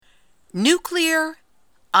Nuclear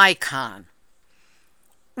icon.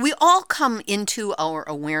 We all come into our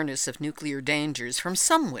awareness of nuclear dangers from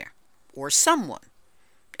somewhere or someone.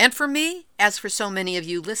 And for me, as for so many of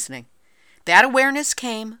you listening, that awareness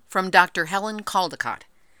came from Dr. Helen Caldicott.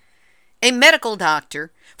 A medical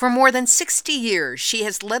doctor, for more than 60 years, she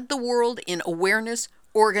has led the world in awareness,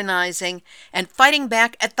 organizing, and fighting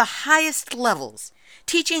back at the highest levels,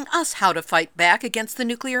 teaching us how to fight back against the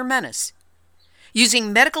nuclear menace.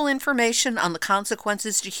 Using medical information on the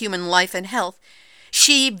consequences to human life and health,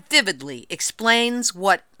 she vividly explains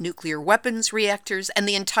what nuclear weapons reactors and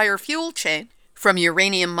the entire fuel chain, from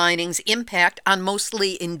uranium mining's impact on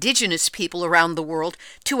mostly indigenous people around the world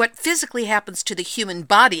to what physically happens to the human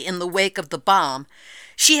body in the wake of the bomb,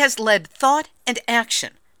 she has led thought and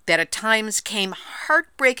action that at times came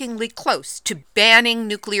heartbreakingly close to banning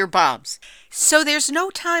nuclear bombs. So there's no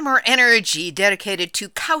time or energy dedicated to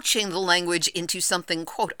couching the language into something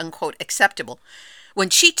quote-unquote acceptable. When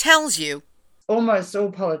she tells you, almost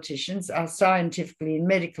all politicians are scientifically and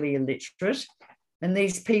medically illiterate, and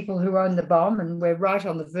these people who own the bomb, and we're right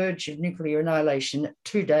on the verge of nuclear annihilation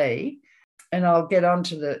today, and I'll get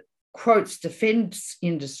onto the quotes defense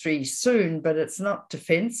industry soon, but it's not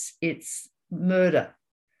defense, it's murder.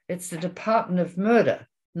 It's the Department of Murder,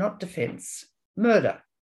 not defense. Murder.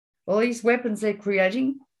 All these weapons they're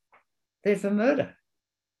creating, they're for murder.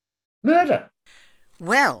 Murder.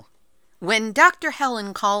 Well, when Dr.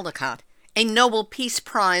 Helen Caldicott, a Nobel Peace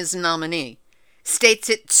Prize nominee, states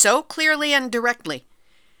it so clearly and directly,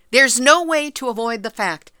 there's no way to avoid the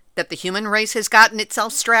fact that the human race has gotten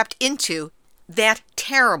itself strapped into that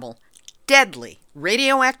terrible, deadly,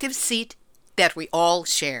 radioactive seat that we all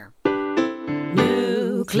share.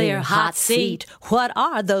 Nuclear hot seat, what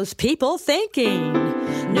are those people thinking?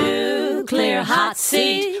 Nuclear hot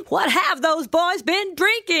seat, what have those boys been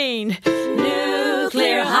drinking?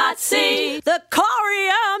 Nuclear hot seat, the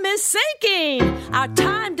corium is sinking. Our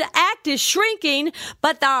time to act is shrinking,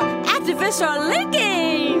 but our activists are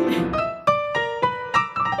linking.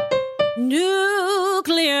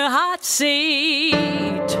 Nuclear hot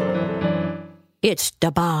seat, it's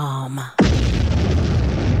the bomb.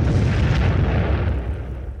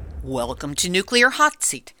 Welcome to Nuclear Hot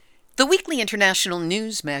Seat, the weekly international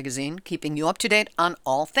news magazine keeping you up to date on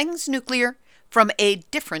all things nuclear from a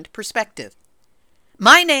different perspective.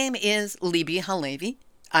 My name is Libby Halevi.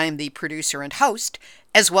 I am the producer and host,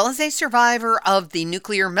 as well as a survivor of the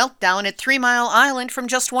nuclear meltdown at 3 Mile Island from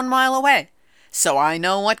just 1 mile away. So I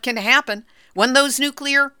know what can happen when those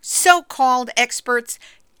nuclear so-called experts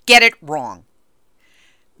get it wrong.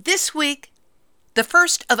 This week, the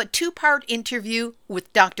first of a 2-part interview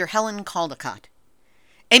with Dr. Helen Caldicott.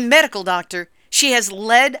 A medical doctor, she has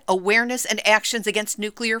led awareness and actions against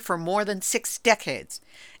nuclear for more than 6 decades.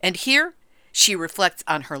 And here, she reflects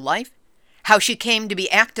on her life, how she came to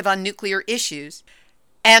be active on nuclear issues,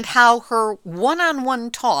 and how her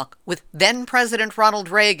one-on-one talk with then-President Ronald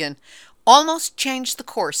Reagan almost changed the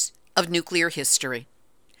course of nuclear history.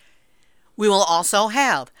 We will also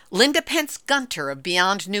have Linda Pence Gunter of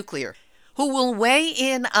Beyond Nuclear, who will weigh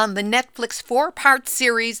in on the Netflix 4-part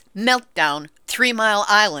series Meltdown, 3 Mile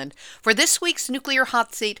Island, for this week's Nuclear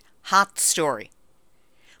Hot Seat Hot Story.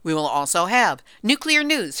 We will also have nuclear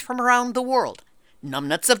news from around the world,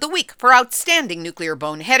 numbnuts of the week for outstanding nuclear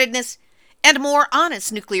boneheadedness, and more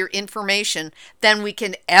honest nuclear information than we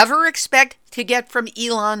can ever expect to get from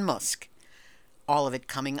Elon Musk. All of it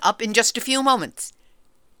coming up in just a few moments.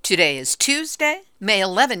 Today is Tuesday, May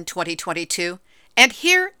 11, 2022, and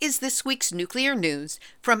here is this week's nuclear news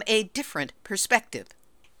from a different perspective.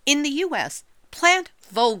 In the U.S., Plant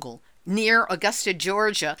Vogtle, near Augusta,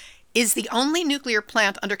 Georgia, is the only nuclear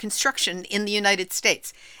plant under construction in the United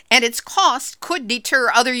States, and its cost could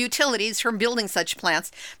deter other utilities from building such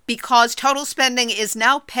plants because total spending is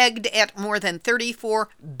now pegged at more than $34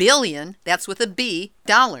 billion, that's with a B,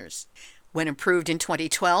 dollars. When approved in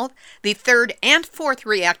 2012, the third and fourth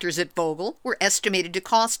reactors at Vogtle were estimated to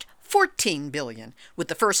cost $14 billion, with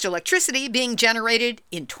the first electricity being generated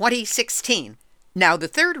in 2016. Now the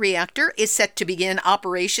third reactor is set to begin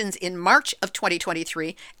operations in March of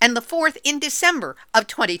 2023 and the fourth in December of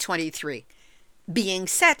 2023. Being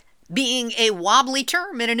set being a wobbly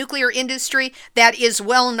term in a nuclear industry that is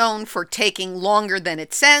well known for taking longer than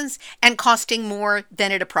it says and costing more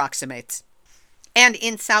than it approximates. And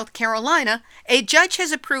in South Carolina, a judge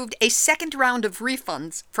has approved a second round of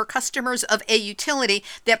refunds for customers of a utility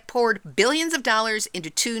that poured billions of dollars into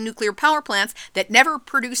 2 nuclear power plants that never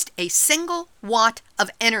produced a single watt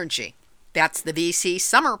of energy. That's the VC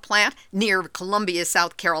Summer plant near Columbia,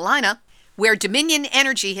 South Carolina, where Dominion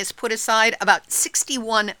Energy has put aside about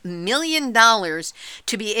 $61 million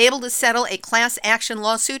to be able to settle a class action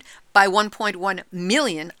lawsuit by 1.1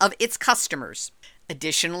 million of its customers.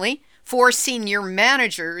 Additionally, 4 senior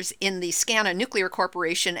managers in the SCANA Nuclear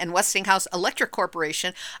Corporation and Westinghouse Electric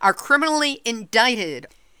Corporation are criminally indicted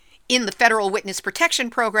in the Federal Witness Protection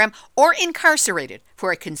Program or incarcerated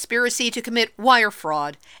for a conspiracy to commit wire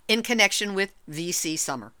fraud in connection with VC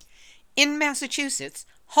Summer. In Massachusetts,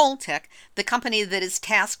 Holtec, the company that is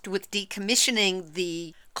tasked with decommissioning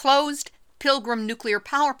the closed Pilgrim nuclear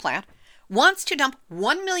power plant, wants to dump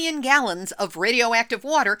 1 million gallons of radioactive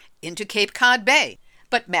water into Cape Cod Bay.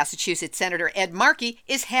 But Massachusetts Senator Ed Markey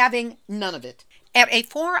is having none of it. At a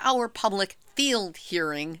 4-hour public field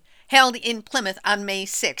hearing held in Plymouth on May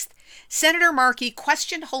 6th, Senator Markey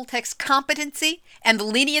questioned Holtec's competency and the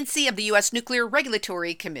leniency of the U.S. Nuclear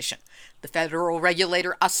Regulatory Commission, the federal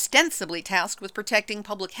regulator ostensibly tasked with protecting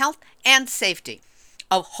public health and safety.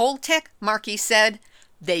 Of Holtec, Markey said,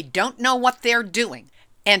 they don't know what they're doing.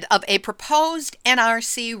 And of a proposed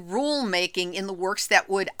NRC rulemaking in the works that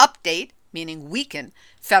would update, meaning weaken,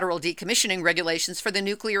 federal decommissioning regulations for the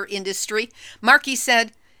nuclear industry, Markey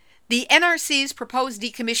said, the NRC's proposed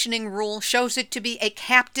decommissioning rule shows it to be a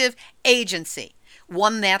captive agency,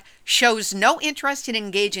 one that shows no interest in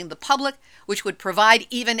engaging the public, which would provide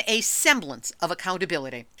even a semblance of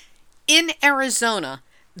accountability. In Arizona,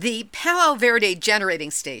 the Palo Verde Generating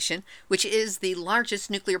Station, which is the largest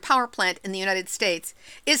nuclear power plant in the United States,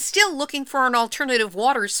 is still looking for an alternative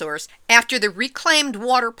water source after the reclaimed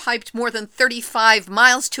water piped more than 35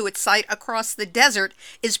 miles to its site across the desert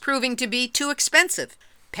is proving to be too expensive.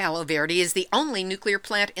 Palo Verde is the only nuclear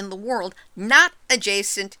plant in the world not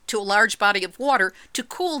adjacent to a large body of water to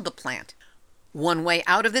cool the plant. One way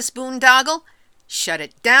out of this boondoggle: shut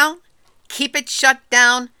it down, keep it shut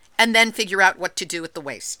down, and then figure out what to do with the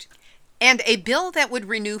waste. And a bill that would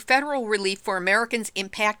renew federal relief for Americans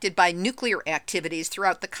impacted by nuclear activities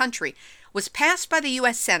throughout the country was passed by the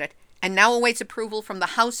U.S. Senate and now awaits approval from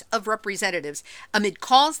the House of Representatives amid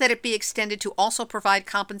calls that it be extended to also provide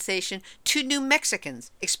compensation to New Mexicans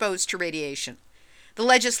exposed to radiation. The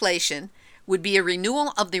legislation would be a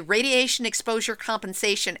renewal of the Radiation Exposure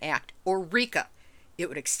Compensation Act, or RECA. It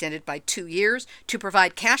would extend it by 2 years to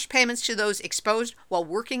provide cash payments to those exposed while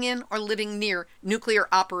working in or living near nuclear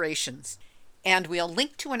operations. And we'll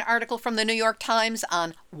link to an article from the New York Times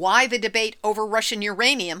on why the debate over Russian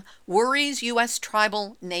uranium worries U.S.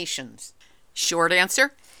 tribal nations. Short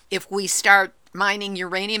answer: if we start mining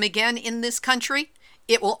uranium again in this country,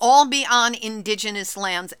 it will all be on indigenous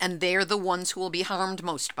lands, and they're the ones who will be harmed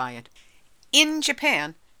most by it. In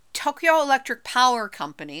Japan, Tokyo Electric Power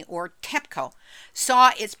Company, or TEPCO,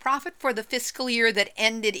 saw its profit for the fiscal year that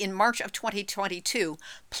ended in March of 2022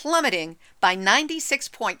 plummeting by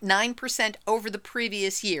 96.9% over the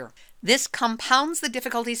previous year. This compounds the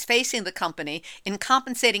difficulties facing the company in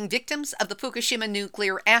compensating victims of the Fukushima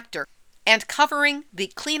nuclear reactor and covering the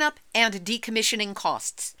cleanup and decommissioning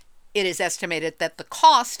costs. It is estimated that the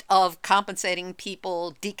cost of compensating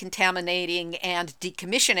people, decontaminating, and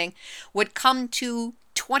decommissioning would come to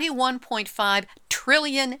 21.5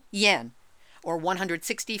 trillion yen, or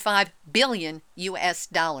 165 billion US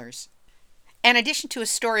dollars. In addition to a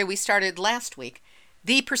story we started last week,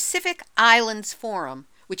 the Pacific Islands Forum,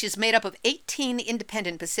 which is made up of 18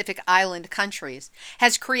 independent Pacific Island countries,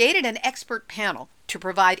 has created an expert panel to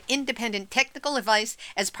provide independent technical advice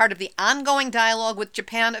as part of the ongoing dialogue with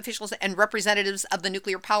Japan officials and representatives of the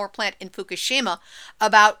nuclear power plant in Fukushima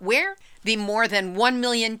about where the more than 1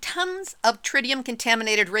 million tons of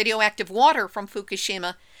tritium-contaminated radioactive water from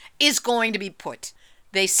Fukushima is going to be put.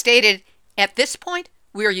 They stated, at this point,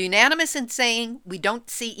 we are unanimous in saying we don't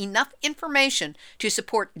see enough information to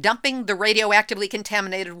support dumping the radioactively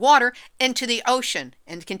contaminated water into the ocean,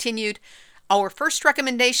 and continued, our first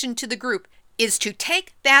recommendation to the group is to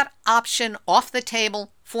take that option off the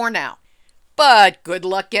table for now. But good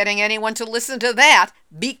luck getting anyone to listen to that,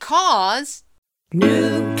 because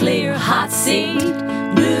Nuclear hot seat,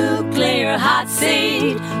 nuclear hot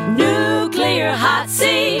seat, nuclear hot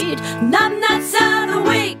seat, numbnuts of the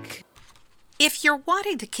week. if you're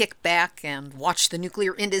wanting to kick back and watch the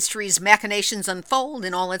nuclear industry's machinations unfold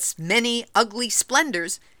in all its many ugly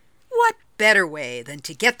splendors, what better way than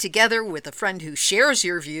to get together with a friend who shares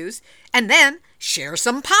your views and then share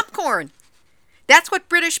some popcorn? That's what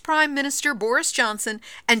British Prime Minister Boris Johnson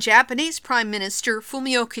and Japanese Prime Minister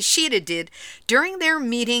Fumio Kishida did during their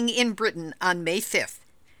meeting in Britain on May 5th,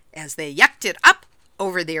 as they yucked it up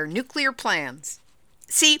over their nuclear plans.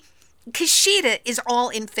 See, Kishida is all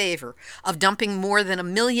in favor of dumping more than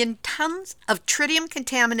 1 million tons of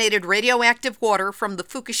tritium-contaminated radioactive water from the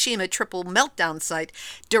Fukushima triple meltdown site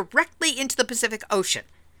directly into the Pacific Ocean.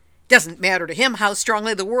 Doesn't matter to him how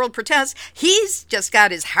strongly the world protests, he's just got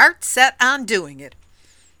his heart set on doing it.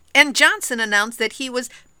 And Johnson announced that he was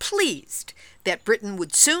pleased that Britain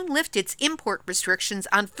would soon lift its import restrictions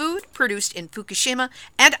on food produced in Fukushima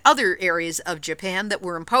and other areas of Japan that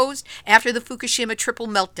were imposed after the Fukushima triple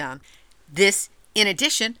meltdown. This, in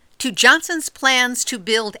addition to Johnson's plans to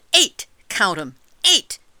build 8, count 'em,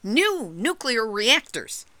 8 new nuclear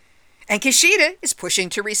reactors. And Kishida is pushing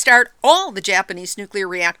to restart all the Japanese nuclear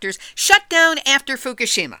reactors shut down after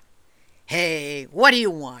Fukushima. Hey, what do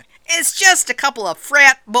you want? It's just a couple of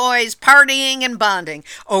frat boys partying and bonding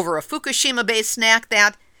over a Fukushima-based snack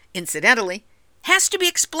that, incidentally, has to be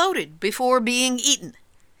exploded before being eaten.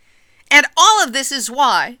 And all of this is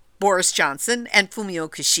why, Boris Johnson and Fumio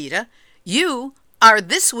Kishida, you are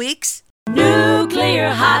this week's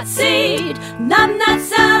Nuclear Hot Seat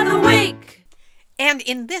Numbnuts of the Week. And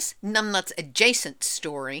in this Numbnuts adjacent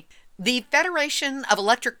story, the Federation of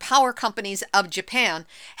Electric Power Companies of Japan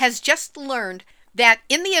has just learned that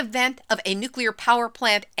in the event of a nuclear power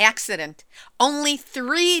plant accident, only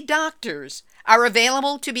 3 doctors are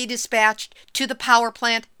available to be dispatched to the power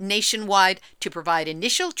plant nationwide to provide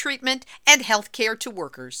initial treatment and health care to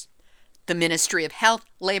workers. The Ministry of Health,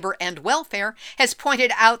 Labor, and Welfare has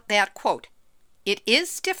pointed out that, quote, it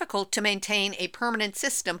is difficult to maintain a permanent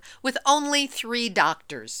system with only 3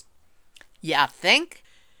 doctors. Ya think?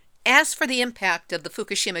 As for the impact of the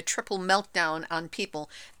Fukushima triple meltdown on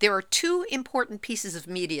people, there are 2 important pieces of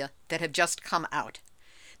media that have just come out.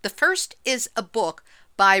 The first is a book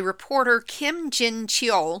by reporter Kim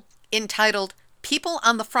Jin-cheol entitled People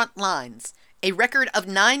on the Front Lines, a record of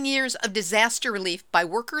 9 years of disaster relief by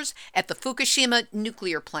workers at the Fukushima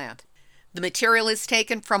nuclear plant. The material is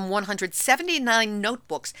taken from 179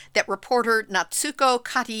 notebooks that reporter Natsuko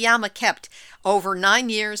Katayama kept over 9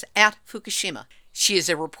 years at Fukushima. She is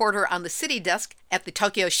a reporter on the city desk at the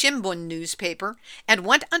Tokyo Shimbun newspaper and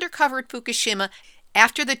went undercover at Fukushima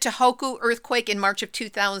after the Tohoku earthquake in March of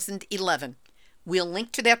 2011. We'll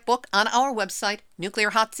link to that book on our website,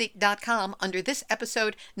 nuclearhotseat.com, under this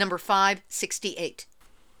episode, number 568.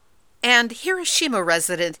 And Hiroshima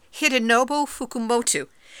resident Hidenobu Fukumoto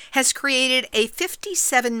has created a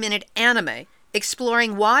 57-minute anime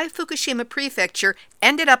exploring why Fukushima Prefecture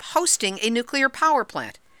ended up hosting a nuclear power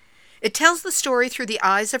plant. It tells the story through the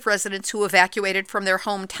eyes of residents who evacuated from their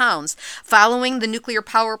hometowns following the nuclear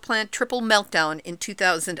power plant triple meltdown in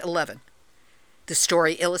 2011. The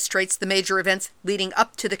story illustrates the major events leading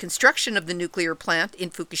up to the construction of the nuclear plant in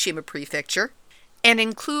Fukushima Prefecture and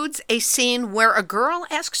includes a scene where a girl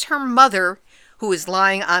asks her mother, who is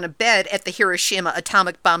lying on a bed at the Hiroshima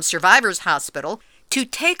Atomic Bomb Survivors Hospital, to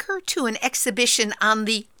take her to an exhibition on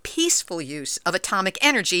the peaceful use of atomic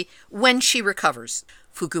energy when she recovers.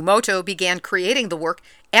 Fukumoto began creating the work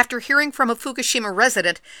after hearing from a Fukushima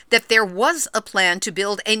resident that there was a plan to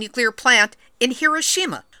build a nuclear plant in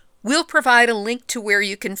Hiroshima. We'll provide a link to where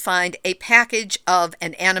you can find a package of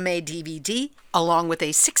an anime DVD along with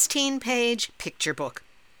a 16-page picture book.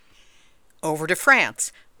 Over to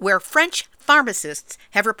France, where French pharmacists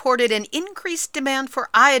have reported an increased demand for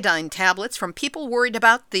iodine tablets from people worried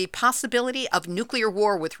about the possibility of nuclear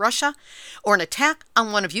war with Russia or an attack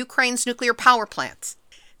on one of Ukraine's nuclear power plants.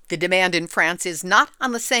 The demand in France is not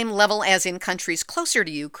on the same level as in countries closer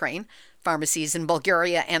to Ukraine. Pharmacies in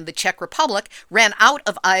Bulgaria and the Czech Republic ran out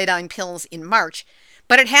of iodine pills in March,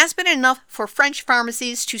 but it has been enough for French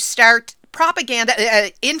pharmacies to start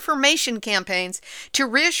propaganda information campaigns to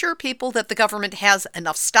reassure people that the government has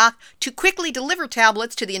enough stock to quickly deliver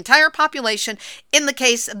tablets to the entire population in the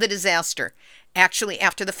case of the disaster. Actually,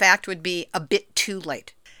 after the fact would be a bit too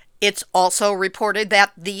late. It's also reported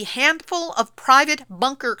that the handful of private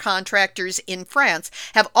bunker contractors in France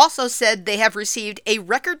have also said they have received a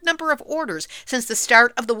record number of orders since the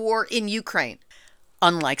start of the war in Ukraine.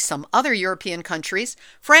 Unlike some other European countries,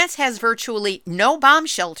 France has virtually no bomb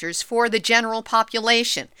shelters for the general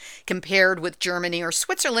population, compared with Germany or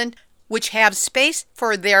Switzerland, which have space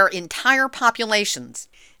for their entire populations.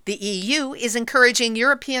 The EU is encouraging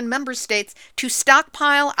European member states to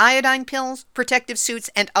stockpile iodine pills, protective suits,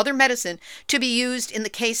 and other medicine to be used in the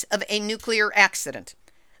case of a nuclear accident.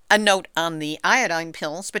 A note on the iodine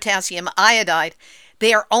pills, potassium iodide.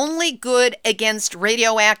 They are only good against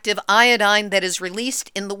radioactive iodine that is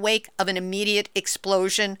released in the wake of an immediate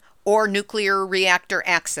explosion or nuclear reactor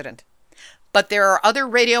accident. But there are other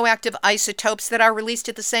radioactive isotopes that are released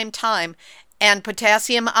at the same time, and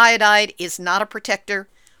potassium iodide is not a protector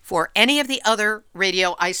for any of the other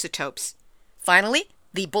radioisotopes. Finally,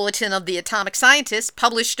 the Bulletin of the Atomic Scientist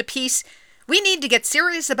published a piece, "We need to get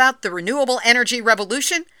serious about the renewable energy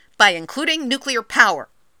revolution by including nuclear power."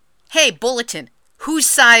 Hey, Bulletin, whose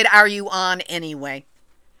side are you on anyway?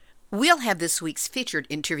 We'll have this week's featured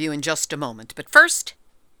interview in just a moment, but first,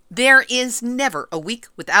 there is never a week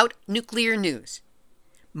without nuclear news.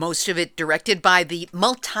 Most of it directed by the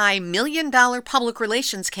multi-million-dollar public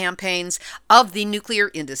relations campaigns of the nuclear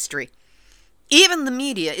industry. Even the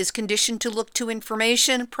media is conditioned to look to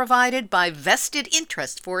information provided by vested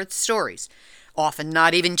interest for its stories, often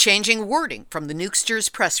not even changing wording from the nukesters'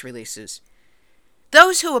 press releases.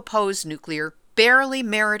 Those who oppose nuclear barely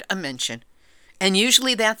merit a mention, and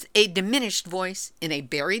usually that's a diminished voice in a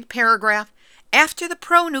buried paragraph after the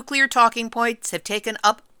pro-nuclear talking points have taken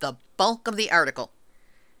up the bulk of the article.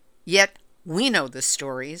 Yet we know the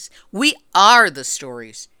stories, we are the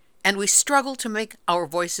stories, and we struggle to make our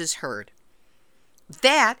voices heard.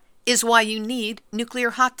 That is why you need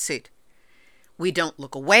Nuclear Hot Seat. We don't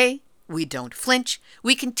look away, we don't flinch,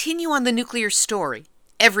 we continue on the nuclear story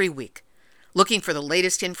every week, looking for the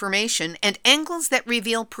latest information and angles that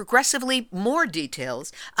reveal progressively more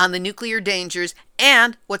details on the nuclear dangers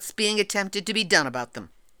and what's being attempted to be done about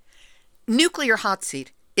them. Nuclear Hot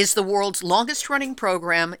Seat is the world's longest-running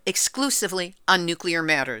program exclusively on nuclear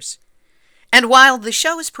matters. And while the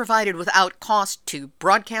show is provided without cost to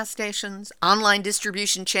broadcast stations, online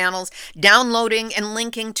distribution channels, downloading and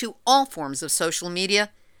linking to all forms of social media,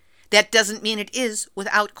 that doesn't mean it is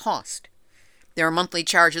without cost. There are monthly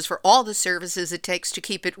charges for all the services it takes to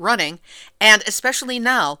keep it running, and especially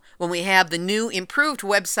now when we have the new improved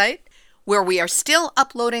website where we are still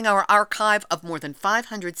uploading our archive of more than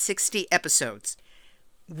 560 episodes.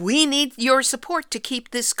 We need your support to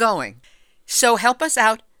keep this going, so help us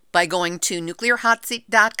out by going to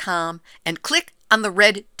nuclearhotseat.com and click on the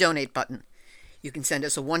red donate button. You can send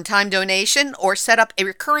us a one-time donation or set up a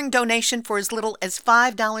recurring donation for as little as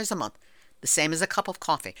 $5 a month, the same as a cup of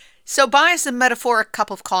coffee. So buy us a metaphoric cup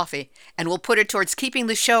of coffee, and we'll put it towards keeping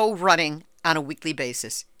the show running on a weekly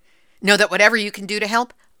basis. Know that whatever you can do to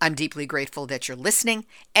help, I'm deeply grateful that you're listening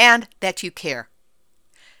and that you care.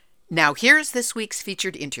 Now here's this week's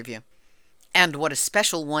featured interview, and what a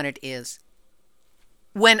special one it is.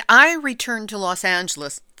 When I returned to Los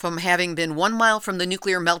Angeles from having been 1 mile from the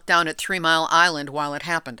nuclear meltdown at 3 Mile Island while it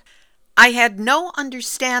happened, I had no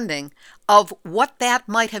understanding of what that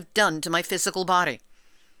might have done to my physical body.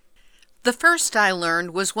 The first I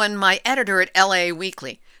learned was when my editor at LA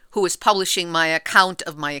Weekly, who was publishing my account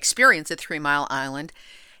of my experience at 3 Mile Island,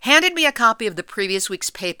 handed me a copy of the previous week's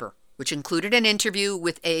paper, which included an interview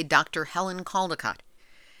with a Dr. Helen Caldicott.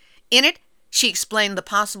 In it, she explained the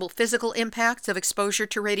possible physical impacts of exposure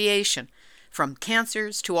to radiation, from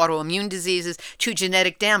cancers to autoimmune diseases to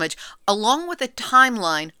genetic damage, along with a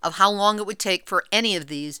timeline of how long it would take for any of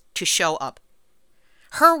these to show up.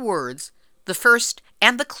 Her words, the first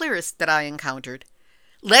and the clearest that I encountered,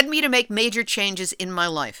 led me to make major changes in my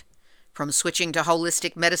life, from switching to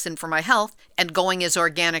holistic medicine for my health and going as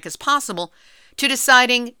organic as possible, to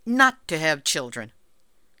deciding not to have children.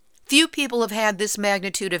 Few people have had this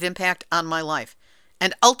magnitude of impact on my life,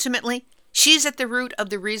 and ultimately, she's at the root of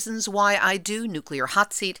the reasons why I do Nuclear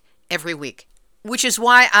Hot Seat every week, which is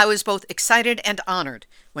why I was both excited and honored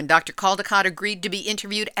when Dr. Caldicott agreed to be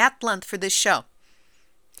interviewed at length for this show.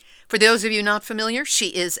 For those of you not familiar,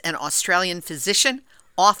 she is an Australian physician,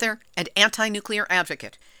 author, and anti-nuclear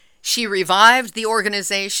advocate. She revived the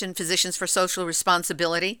organization Physicians for Social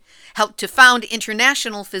Responsibility, helped to found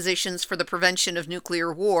International Physicians for the Prevention of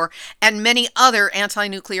Nuclear War, and many other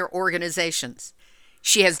anti-nuclear organizations.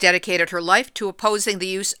 She has dedicated her life to opposing the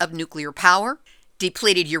use of nuclear power,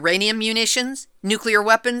 depleted uranium munitions, nuclear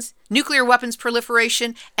weapons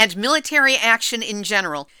proliferation, and military action in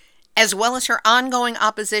general, as well as her ongoing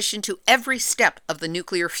opposition to every step of the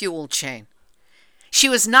nuclear fuel chain. She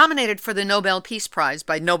was nominated for the Nobel Peace Prize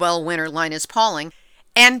by Nobel winner Linus Pauling,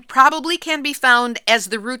 and probably can be found as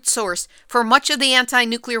the root source for much of the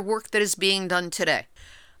anti-nuclear work that is being done today.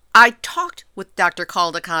 I talked with Dr.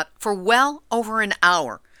 Caldicott for well over an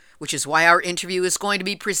hour, which is why our interview is going to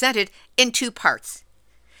be presented in 2 parts.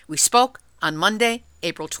 We spoke on Monday,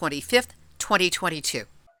 April 25th, 2022.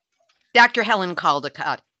 Dr. Helen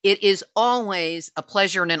Caldicott, it is always a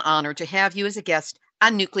pleasure and an honor to have you as a guest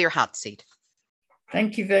on Nuclear Hot Seat.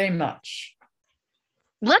 Thank you very much.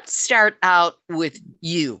 Let's start out with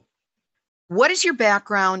you. What is your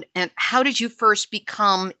background and how did you first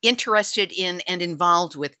become interested in and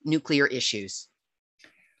involved with nuclear issues?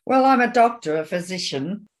 Well, I'm a doctor, a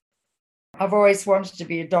physician. I've always wanted to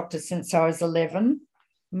be a doctor since I was 11.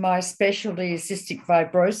 My specialty is cystic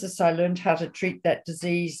fibrosis. I learned how to treat that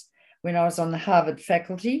disease when I was on the Harvard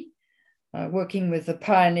faculty, working with the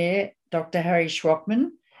pioneer, Dr. Harry Schwachman.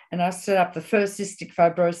 And I set up the first cystic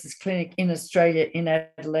fibrosis clinic in Australia in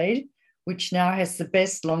Adelaide, which now has the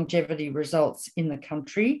best longevity results in the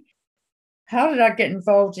country. How did I get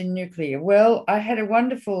involved in nuclear? Well, I had a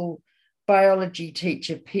wonderful biology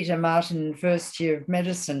teacher, Peter Martin, in first year of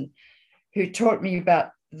medicine, who taught me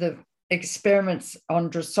about the experiments on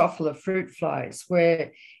Drosophila fruit flies,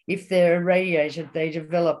 where if they're irradiated, they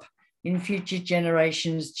develop in future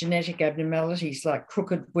generations genetic abnormalities like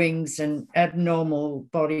crooked wings and abnormal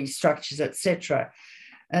body structures, etc.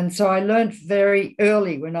 And so I learned very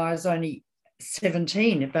early, when I was only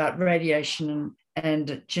 17, about radiation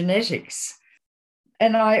and genetics.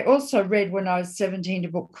 And I also read, when I was 17, a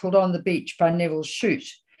book called On the Beach by Neville Shute,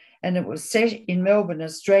 and it was set in Melbourne,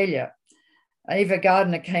 Australia. Ava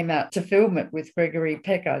Gardner came out to film it with Gregory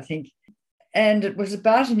Peck, I think. And it was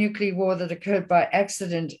about a nuclear war that occurred by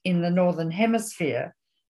accident in the Northern Hemisphere,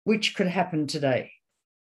 which could happen today.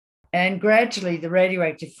 And gradually the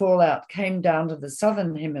radioactive fallout came down to the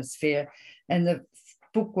Southern Hemisphere, and the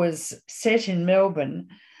book was set in Melbourne,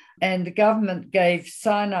 and the government gave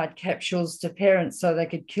cyanide capsules to parents so they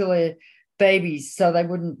could kill their babies so they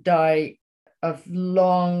wouldn't die of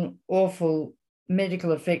long, awful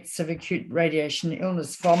medical effects of acute radiation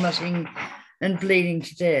illness, vomiting and bleeding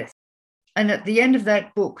to death. And at the end of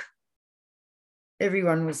that book,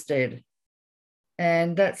 everyone was dead.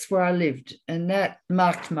 And that's where I lived. And that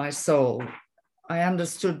marked my soul. I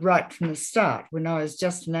understood right from the start, when I was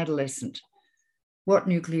just an adolescent, what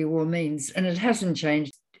nuclear war means. And it hasn't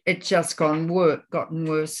changed. It's just gotten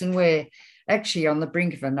worse. And we're actually on the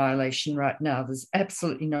brink of annihilation right now. There's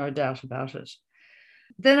absolutely no doubt about it.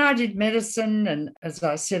 Then I did medicine. And as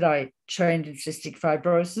I said, I trained in cystic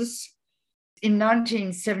fibrosis. In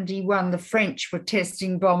 1971, the French were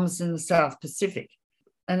testing bombs in the South Pacific.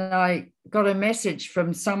 And I got a message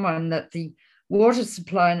from someone that the water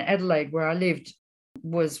supply in Adelaide, where I lived,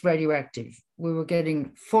 was radioactive. We were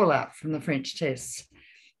getting fallout from the French tests.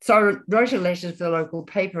 So I wrote a letter to the local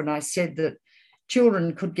paper, and I said that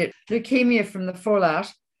children could get leukemia from the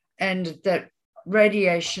fallout, and that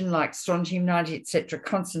radiation like strontium-90, etc.,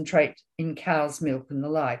 concentrate in cow's milk and the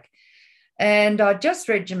like. And I just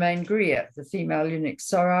read Germaine Greer, The Female Eunuch,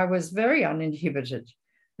 so I was very uninhibited.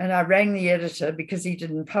 And I rang the editor because he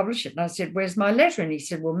didn't publish it. And I said, "Where's my letter?" And he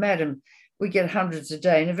said, "Well, madam, we get hundreds a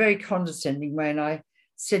day," in a very condescending way. And I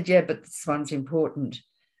said, "Yeah, but this one's important."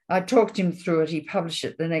 I talked him through it. He published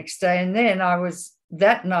it the next day. And then I was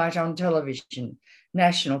that night on television,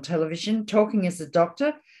 national television, talking as a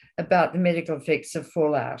doctor about the medical effects of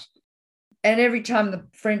fallout. And every time the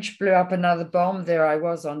French blew up another bomb, there I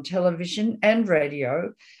was on television and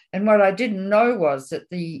radio. And what I didn't know was that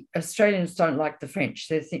the Australians don't like the French.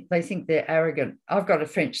 They think they're arrogant. I've got a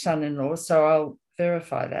French son-in-law, so I'll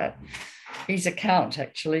verify that. He's a count,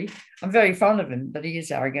 actually. I'm very fond of him, but he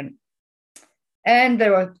is arrogant. And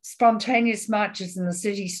there were spontaneous marches in the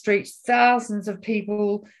city streets, thousands of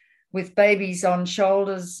people with babies on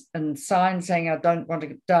shoulders and signs saying, "I don't want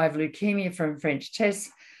to die of leukemia from French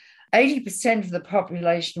tests." 80% of the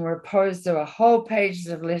population were opposed. There were whole pages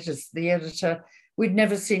of letters to the editor. We'd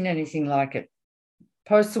never seen anything like it.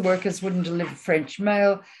 Postal workers wouldn't deliver French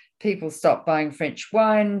mail. People stopped buying French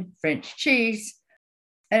wine, French cheese.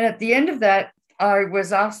 And at the end of that, I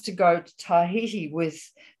was asked to go to Tahiti with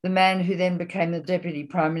the man who then became the Deputy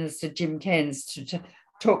Prime Minister, Jim Cairns, to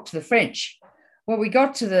talk to the French. Well, we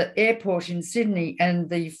got to the airport in Sydney and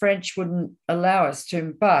the French wouldn't allow us to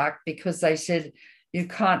embark because they said, "You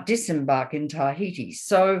can't disembark in Tahiti."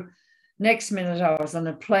 So next minute I was on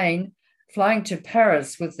a plane flying to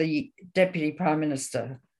Paris with the Deputy Prime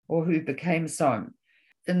Minister, or who became so,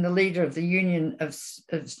 and the leader of the Union of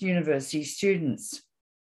University Students.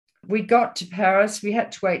 We got to Paris, we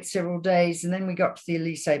had to wait several days, and then we got to the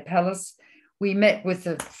Élysée Palace. We met with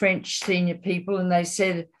the French senior people and they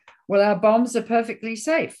said, "Well, our bombs are perfectly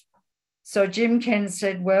safe." So Jim Cairns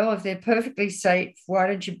said, "Well, if they're perfectly safe, why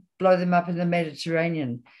don't you blow them up in the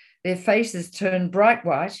Mediterranean?" Their faces turned bright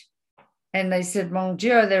white and they said, "Mon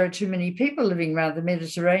Dieu, there are too many people living around the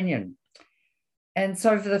Mediterranean." And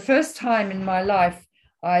so for the first time in my life,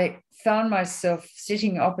 I found myself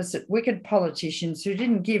sitting opposite wicked politicians who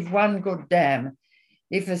didn't give one good damn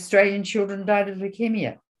if Australian children died of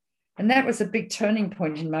leukemia. And that was a big turning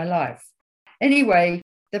point in my life. Anyway,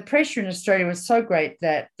 the pressure in Australia was so great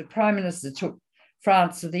that the Prime Minister took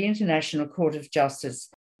France to the International Court of Justice,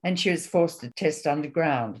 and she was forced to test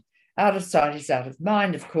underground. Out of sight is out of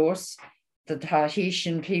mind, of course. The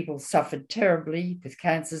Tahitian people suffered terribly with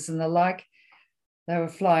cancers and the like. They were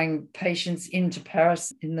flying patients into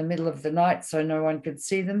Paris in the middle of the night so no one could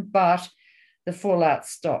see them, but the fallout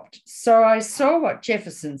stopped. So I saw what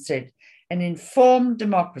Jefferson said: an informed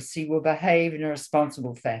democracy will behave in a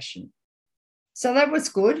responsible fashion. So that was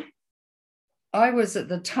good. I was at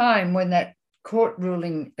the time when that court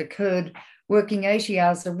ruling occurred working 80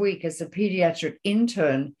 hours a week as a pediatric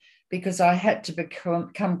intern because I had to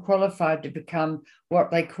become qualified to become what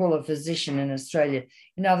they call a physician in Australia.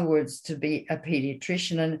 In other words, to be a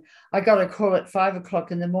pediatrician. And I got a call at 5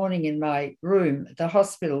 o'clock in the morning in my room at the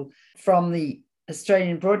hospital from the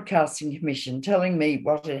Australian Broadcasting Commission telling me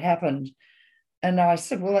what had happened. And I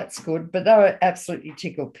said, well, that's good. But they were absolutely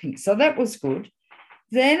tickled pink. So that was good.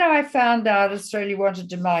 Then I found out Australia wanted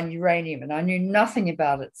to mine uranium and I knew nothing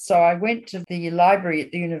about it. So I went to the library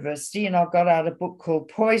at the university and I got out a book called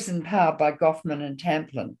Poison Power by Goffman and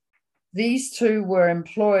Tamplin. These two were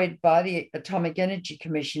employed by the Atomic Energy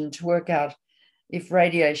Commission to work out if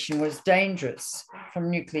radiation was dangerous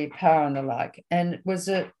from nuclear power and the like. And it was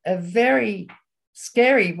a very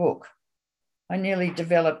scary book. I nearly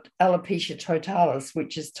developed alopecia totalis,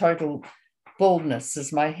 which is total baldness,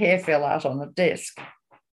 as my hair fell out on the desk.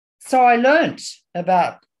 So I learnt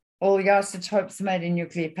about all the isotopes made in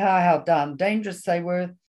nuclear power, how darn dangerous they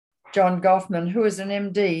were. John Goffman, who was an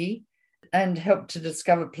MD and helped to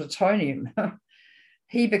discover plutonium,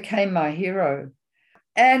 he became my hero.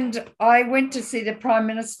 And I went to see the Prime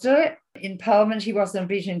Minister in Parliament. He wasn't a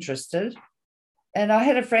bit interested. And I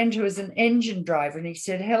had a friend who was an engine driver, and he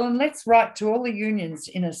said, Helen, let's write to all the unions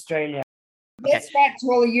in Australia. Let's write to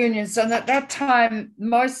all the unions. And at that time,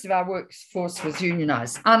 most of our workforce was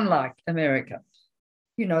unionised, unlike America.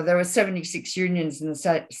 You know, there were 76 unions in the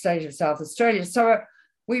state of South Australia. So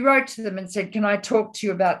we wrote to them and said, can I talk to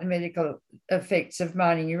you about the medical effects of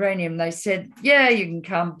mining uranium? They said, yeah, you can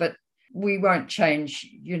come, but we won't change.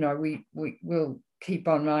 You know, we will keep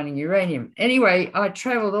on mining uranium. Anyway, I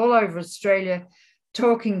travelled all over Australia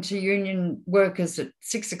talking to union workers at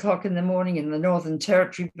 6 o'clock in the morning in the Northern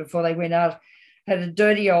Territory before they went out, had a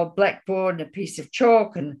dirty old blackboard and a piece of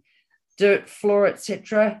chalk and dirt floor,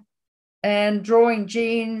 etc., and drawing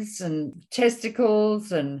genes and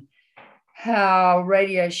testicles and how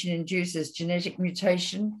radiation induces genetic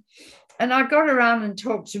mutation. And I got around and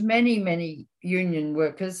talked to many, many union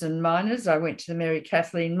workers and miners. I went to the Mary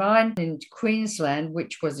Kathleen mine in Queensland,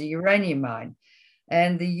 which was a uranium mine.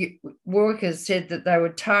 And the workers said that they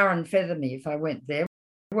would tar and feather me if I went there.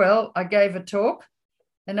 Well, I gave a talk,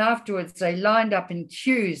 and afterwards they lined up in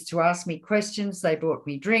queues to ask me questions. They bought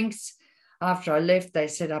me drinks. After I left, they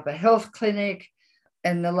set up a health clinic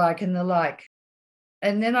and the like and the like.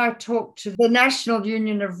 And then I talked to the National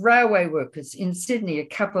Union of Railway Workers in Sydney, a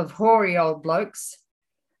couple of hoary old blokes.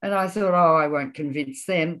 And I thought, oh, I won't convince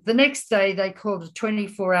them. The next day, they called a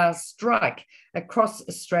 24-hour strike across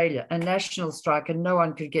Australia, a national strike, and no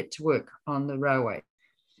one could get to work on the railway.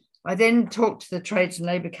 I then talked to the Trades and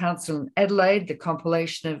Labour Council in Adelaide, the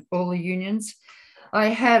compilation of all the unions. I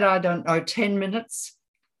had, 10 minutes.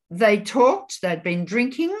 They talked, they'd been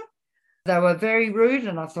drinking. They were very rude,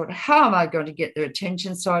 and I thought, how am I going to get their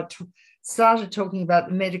attention? So I started talking about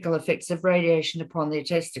the medical effects of radiation upon their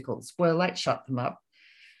testicles. Well, that shut them up.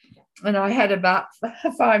 And I had about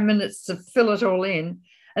 5 minutes to fill it all in.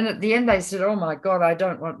 And at the end, they said, oh, my God, I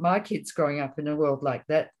don't want my kids growing up in a world like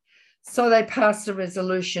that. So they passed a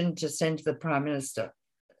resolution to send to the Prime Minister.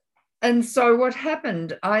 And so what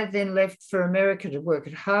happened, I then left for America to work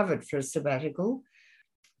at Harvard for a sabbatical.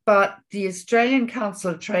 But the Australian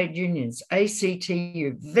Council of Trade Unions,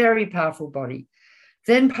 ACTU, very powerful body,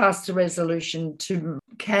 then passed a resolution to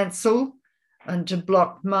cancel and to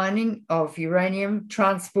block mining of uranium,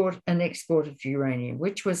 transport and export of uranium,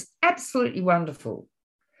 which was absolutely wonderful.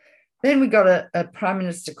 Then we got a Prime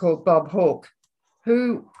Minister called Bob Hawke,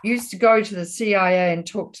 who used to go to the CIA and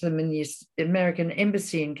talk to them in the American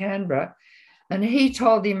embassy in Canberra. And he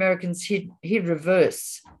told the Americans he'd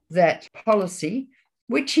reverse that policy,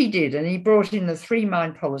 which he did. And he brought in the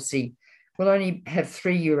 3-mine policy. We'll only have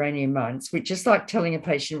 3 uranium mines, which is like telling a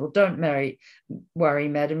patient, well, don't worry,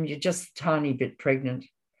 madam, you're just a tiny bit pregnant.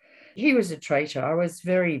 He was a traitor. I was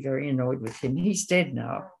very, very annoyed with him. He's dead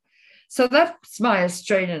now. So that's my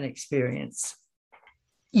Australian experience.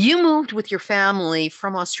 You moved with your family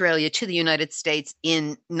from Australia to the United States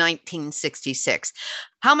in 1966.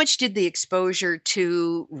 How much did the exposure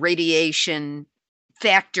to radiation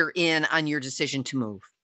factor in on your decision to move?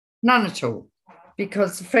 None at all.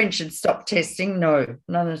 Because the French had stopped testing? No,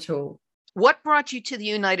 none at all. What brought you to the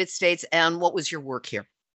United States and what was your work here?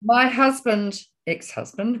 My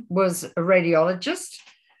ex-husband, was a radiologist,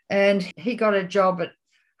 and he got a job at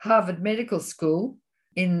Harvard Medical School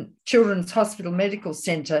in Children's Hospital Medical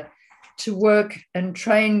Centre to work and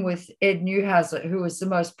train with Ed Newhouser, who was the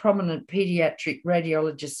most prominent paediatric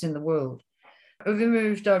radiologist in the world. We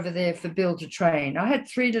moved over there for Bill to train. I had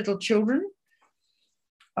 3 little children.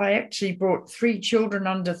 I actually brought 3 children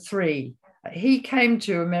under 3. He came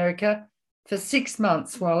to America for 6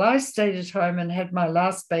 months while I stayed at home and had my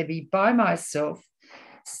last baby by myself,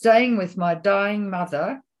 staying with my dying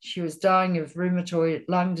mother. She was dying of rheumatoid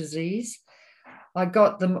lung disease. I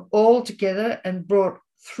got them all together and brought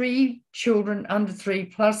 3 children under 3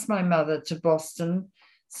 plus my mother to Boston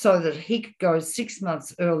so that he could go 6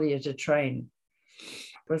 months earlier to train.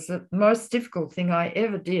 It was the most difficult thing I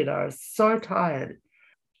ever did. I was so tired.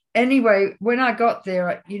 Anyway, when I got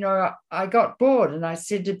there, I got bored and I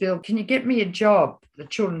said to Bill, can you get me a job at the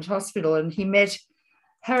Children's Hospital? And he met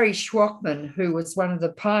Harry Schwachman, who was one of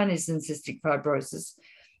the pioneers in cystic fibrosis.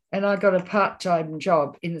 And I got a part-time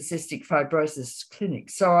job in the cystic fibrosis clinic.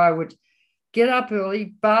 So I would get up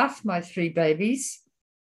early, bath my 3 babies,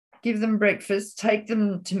 give them breakfast, take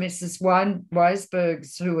them to Mrs.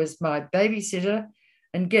 Weisberg's, who was my babysitter,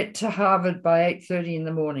 and get to Harvard by 8:30 in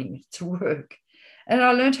the morning to work. And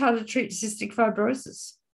I learned how to treat cystic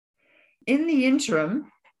fibrosis. In the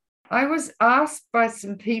interim, I was asked by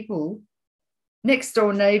some people, next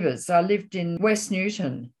door neighbours, I lived in West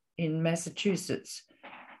Newton in Massachusetts,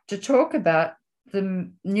 to talk about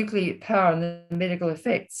the nuclear power and the medical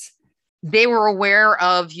effects. They were aware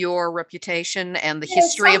of your reputation and the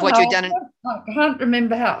history of what you'd done. I can't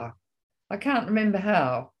remember how.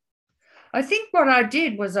 I think what I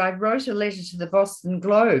did was I wrote a letter to the Boston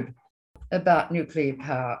Globe about nuclear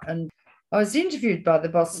power, and I was interviewed by the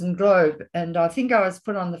Boston Globe, and I think I was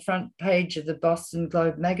put on the front page of the Boston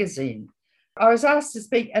Globe magazine. I was asked to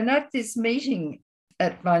speak, and at this meeting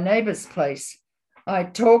at my neighbour's place, I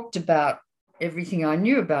talked about everything I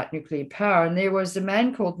knew about nuclear power, and there was a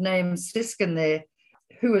man called Naim Siskin there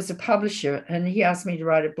who was a publisher, and he asked me to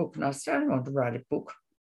write a book, and I said, I don't want to write a book.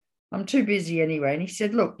 I'm too busy anyway. And he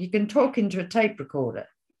said, look, you can talk into a tape recorder.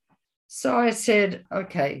 So I said,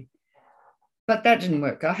 okay. But that didn't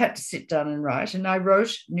work. I had to sit down and write, and I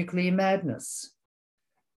wrote Nuclear Madness.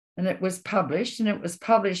 And it was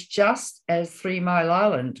published just as 3 Mile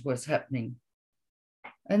Island was happening.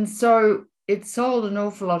 And so it sold an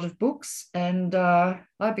awful lot of books, and I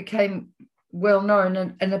became well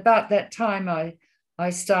known. And about that time, I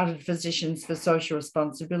started Physicians for Social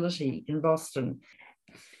Responsibility in Boston.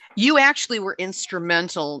 You actually were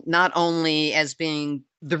instrumental, not only as being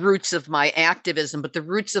the roots of my activism, but the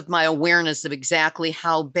roots of my awareness of exactly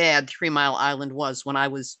how bad 3 Mile Island was when I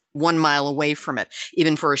was 1 mile away from it,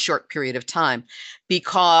 even for a short period of time.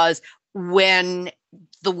 Because when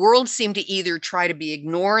the world seemed to either try to be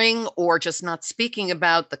ignoring or just not speaking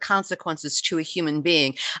about the consequences to a human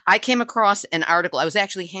being, I came across an article. I was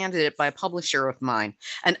actually handed it by a publisher of mine,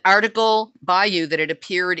 an article by you that had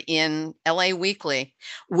appeared in LA Weekly,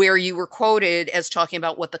 where you were quoted as talking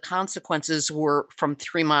about what the consequences were from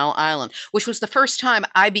 3 Mile Island, which was the first time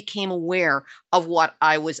I became aware of what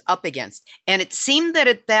I was up against. And it seemed that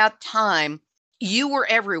at that time, you were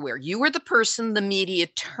everywhere. You were the person the media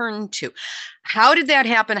turned to. How did that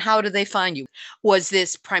happen? How did they find you? Was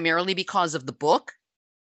this primarily because of the book?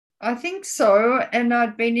 I think so. And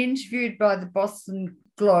I'd been interviewed by the Boston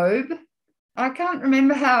Globe. I can't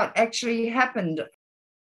remember how it actually happened.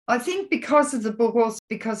 I think because of the book, also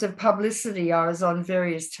because of publicity, I was on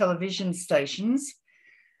various television stations,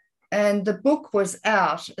 and the book was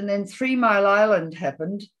out, and then 3 Mile Island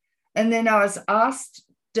happened. And then I was asked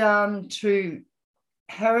down to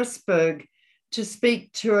Harrisburg to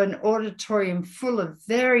speak to an auditorium full of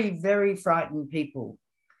very, very frightened people.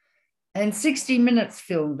 And 60 Minutes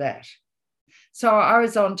filmed that. So I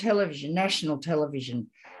was on television, national television,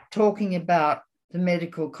 talking about the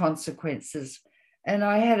medical consequences. And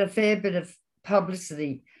I had a fair bit of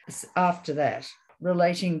publicity after that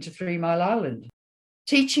relating to 3 Mile Island,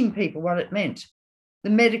 teaching people what it meant, the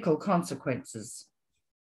medical consequences.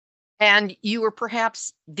 And you were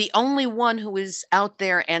perhaps the only one who was out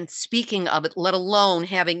there and speaking of it, let alone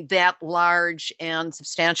having that large and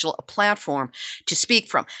substantial a platform to speak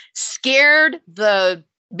from. Scared the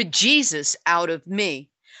bejesus out of me,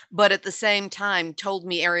 but at the same time told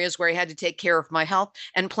me areas where I had to take care of my health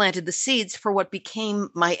and planted the seeds for what became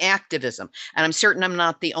my activism. And I'm certain I'm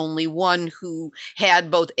not the only one who had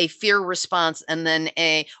both a fear response and then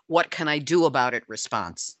a what can I do about it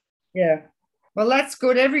response. Yeah. Well, that's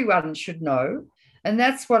good. Everyone should know. And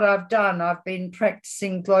that's what I've done. I've been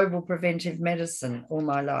practicing global preventive medicine all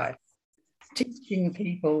my life, teaching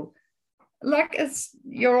people, like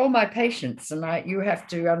you're all my patients, and you have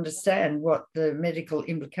to understand what the medical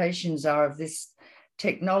implications are of this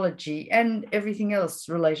technology and everything else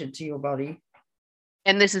related to your body.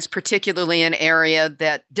 And this is particularly an area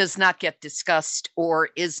that does not get discussed or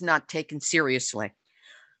is not taken seriously.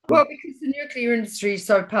 Well, because the nuclear industry is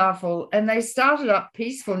so powerful and they started up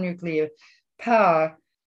peaceful nuclear power,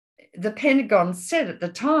 the Pentagon said at the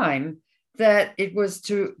time that it was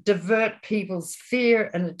to divert people's fear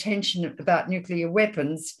and attention about nuclear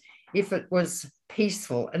weapons if it was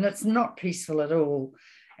peaceful. And it's not peaceful at all.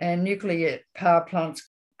 And nuclear power plants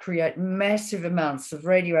create massive amounts of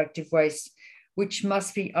radioactive waste, which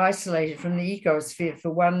must be isolated from the ecosphere for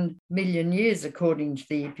 1 million years, according to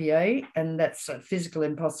the EPA, and that's a physical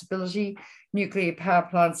impossibility. Nuclear power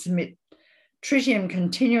plants emit tritium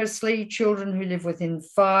continuously. Children who live within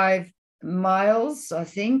 5 miles, I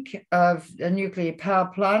think, of a nuclear power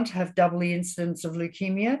plant have double the incidence of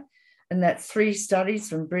leukemia, and that's 3 studies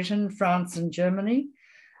from Britain, France, and Germany.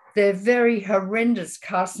 They're very horrendous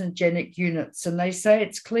carcinogenic units, and they say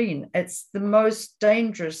it's clean. It's the most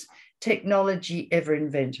dangerous technology ever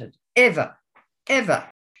invented, ever,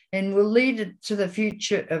 and will lead to the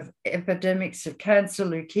future of epidemics of cancer,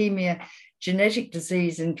 leukemia, genetic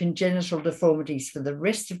disease, and congenital deformities for the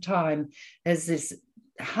rest of time, as this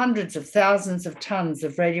hundreds of thousands of tons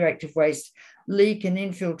of radioactive waste leak and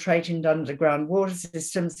infiltrate into underground water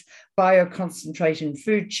systems, bioconcentrate in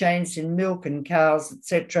food chains, in milk and cows,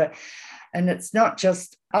 etc. And it's not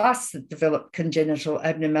just us that develop congenital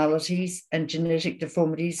abnormalities and genetic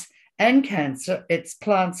deformities and cancer, it's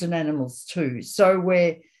plants and animals too. So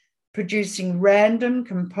we're producing random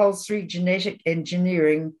compulsory genetic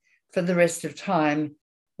engineering for the rest of time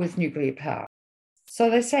with nuclear power. So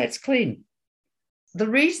they say it's clean. The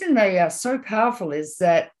reason they are so powerful is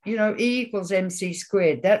that, E equals MC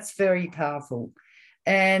squared. That's very powerful.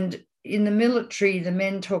 And in the military, the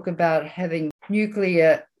men talk about having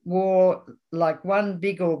nuclear war like one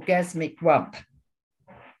big orgasmic wump.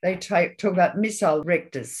 They talk about missile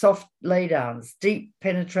rectors, soft laydowns, deep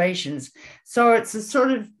penetrations. So it's a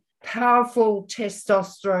sort of powerful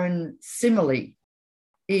testosterone simile, E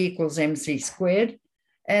equals MC squared.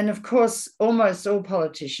 And of course, almost all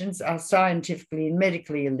politicians are scientifically and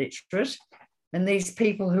medically illiterate. And these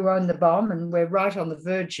people who own the bomb, and we're right on the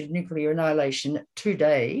verge of nuclear annihilation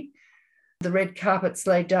today, the red carpet's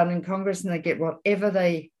laid down in Congress and they get whatever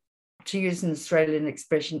they, to use an Australian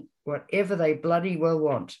expression, whatever they bloody well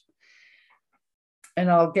want. And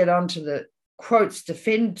I'll get on to the quotes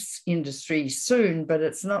defence industry soon, but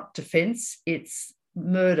it's not defence, it's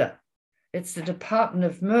murder. It's the Department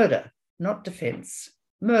of Murder, not defence.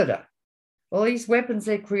 Murder. All these weapons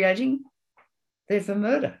they're creating, they're for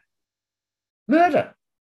murder. Murder.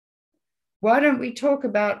 Why don't we talk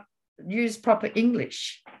about use proper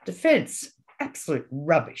English? Defence. Absolute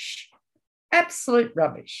rubbish. Absolute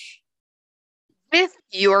rubbish. With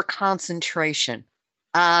your concentration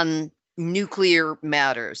on nuclear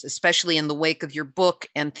matters, especially in the wake of your book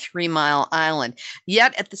and 3 Mile Island,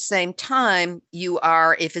 yet at the same time, you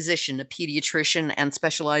are a physician, a pediatrician, and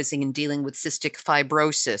specializing in dealing with cystic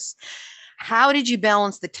fibrosis. How did you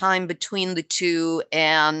balance the time between the two,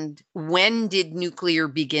 and when did nuclear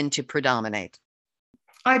begin to predominate?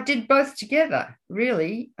 I did both together,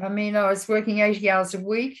 really. I mean, I was working 80 hours a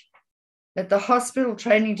week at the hospital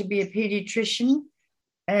training to be a pediatrician,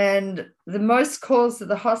 and the most calls that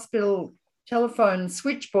the hospital telephone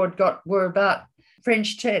switchboard got were about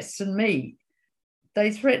French tests and me.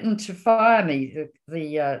 They threatened to fire me,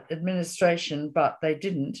 the administration, but they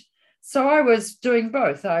didn't. So I was doing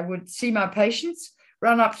both. I would see my patients,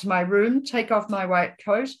 run up to my room, take off my white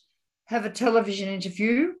coat, have a television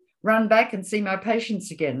interview, run back and see my patients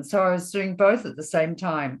again. So I was doing both at the same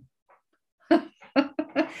time.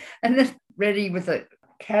 And then ready with a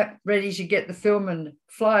cap, ready to get the film and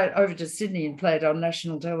fly it over to Sydney and play it on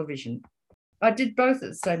national television. I did both at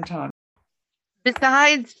the same time.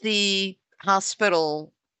 Besides the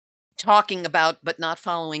hospital talking about but not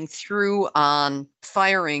following through on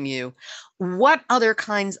firing you, what other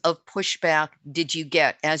kinds of pushback did you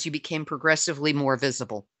get as you became progressively more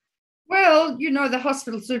visible? Well, the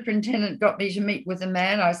hospital superintendent got me to meet with a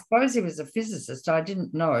man. I suppose he was a physicist. I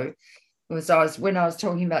didn't know. When I was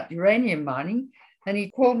talking about uranium mining, and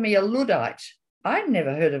he called me a Luddite. I'd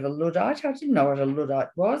never heard of a Luddite. I didn't know what a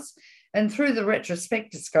Luddite was. And through the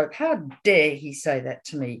retrospectoscope, how dare he say that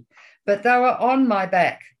to me? But they were on my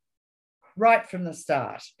back right from the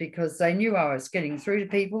start because they knew I was getting through to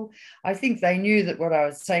people. I think they knew that what I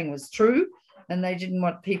was saying was true, and they didn't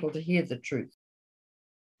want people to hear the truth.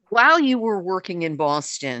 While you were working in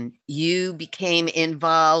Boston, you became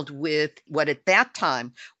involved with what at that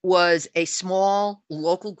time was a small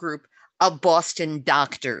local group of Boston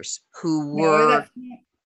doctors who were...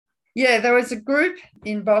 Yeah, there was a group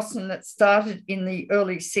in Boston that started in the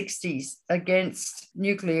early 60s against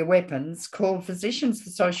nuclear weapons called Physicians for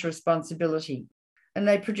Social Responsibility. And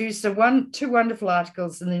they produced two wonderful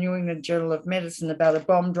articles in the New England Journal of Medicine about a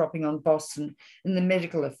bomb dropping on Boston and the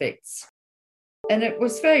medical effects. And it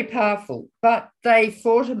was very powerful, but they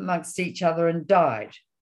fought amongst each other and died.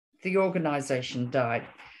 The organisation died.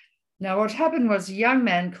 Now, what happened was a young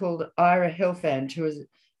man called Ira Helfand, who was a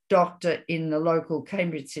doctor in the local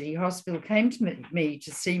Cambridge City Hospital, came to me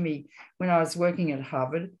to see me when I was working at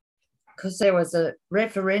Harvard, because there was a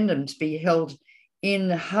referendum to be held in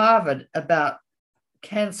Harvard about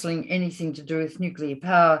cancelling anything to do with nuclear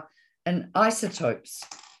power and isotopes.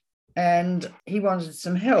 And he wanted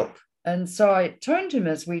some help. And so I turned to him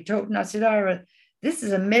as we talked, and I said, Ira, this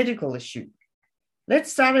is a medical issue.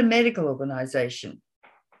 Let's start a medical organisation.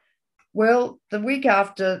 Well, the week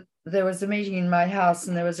after, there was a meeting in my house,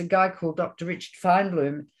 and there was a guy called Dr. Richard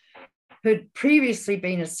Feinblum, who'd previously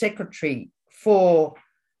been a secretary for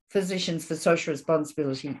Physicians for Social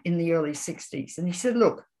Responsibility in the early 60s. And he said,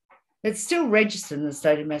 look, it's still registered in the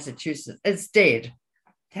state of Massachusetts. It's dead.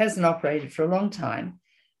 It hasn't operated for a long time.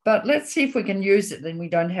 But let's see if we can use it, then we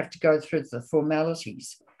don't have to go through the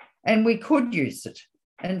formalities. And we could use it.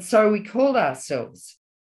 And so we called ourselves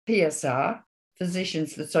PSR,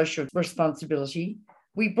 Physicians for Social Responsibility.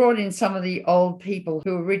 We brought in some of the old people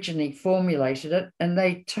who originally formulated it, and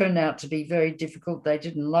they turned out to be very difficult. They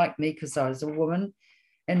didn't like me because I was a woman.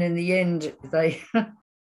 And in the end, they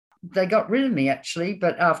got rid of me, actually,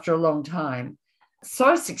 but after a long time.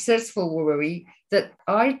 So successful were we that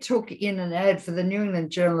I took in an ad for the New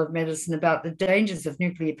England Journal of Medicine about the dangers of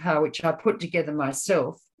nuclear power, which I put together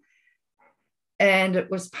myself. And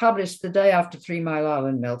it was published the day after 3 Mile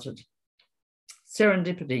Island melted.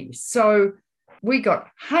 Serendipity. So we got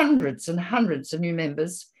hundreds and hundreds of new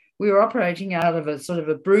members. We were operating out of a sort of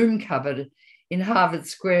a broom cupboard in Harvard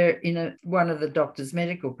Square in one of the doctor's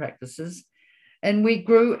medical practices. And we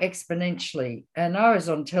grew exponentially. And I was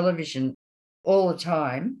on television all the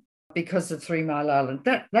time because of 3 Mile Island.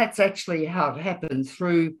 That's actually how it happened,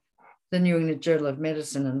 through the New England Journal of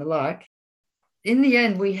Medicine and the like. In the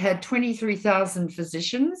end, we had 23,000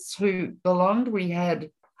 physicians who belonged. We had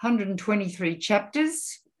 123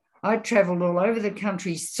 chapters. I travelled all over the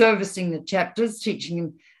country servicing the chapters, teaching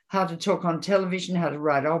them how to talk on television, how to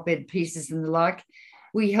write op-ed pieces and the like.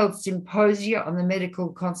 We held symposia on the medical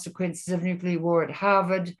consequences of nuclear war at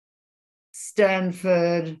Harvard,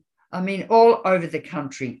 Stanford, all over the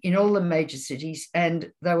country, in all the major cities,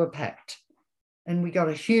 and they were packed. And we got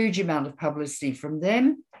a huge amount of publicity from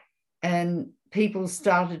them, and people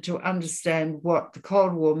started to understand what the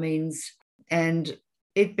Cold War means, and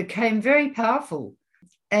it became very powerful.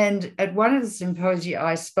 And at one of the symposia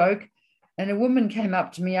I spoke, and a woman came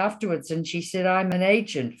up to me afterwards and she said, I'm an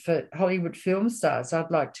agent for Hollywood film stars. I'd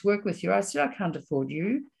like to work with you. I said, I can't afford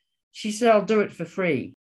you. She said, I'll do it for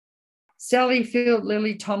free. Sally Field,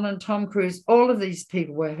 Lily Tomlin, Tom Cruise, all of these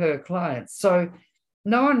people were her clients. So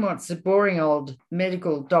no one wants a boring old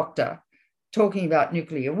medical doctor talking about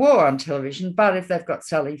nuclear war on television, but if they've got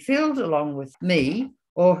Sally Field along with me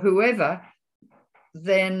or whoever,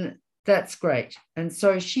 then that's great. And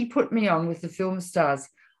so she put me on with the film stars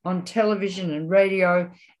on television and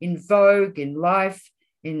radio, in Vogue, in Life,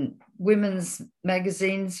 in women's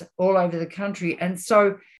magazines all over the country. And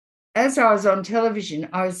so as I was on television,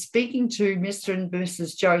 I was speaking to Mr. and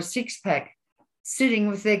Mrs. Joe Sixpack, sitting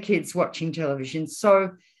with their kids watching television.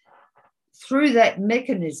 So through that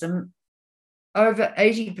mechanism, over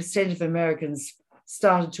 80% of Americans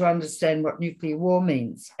started to understand what nuclear war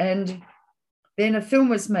means. And then a film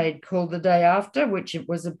was made called The Day After, which it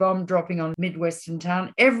was a bomb dropping on a Midwestern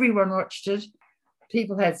town. Everyone watched it.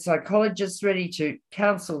 People had psychologists ready to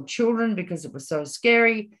counsel children because it was so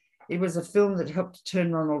scary. It was a film that helped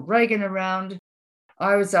turn Ronald Reagan around.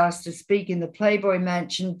 I was asked to speak in the Playboy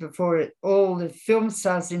Mansion before all the film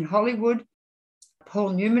stars in Hollywood.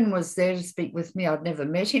 Paul Newman was there to speak with me. I'd never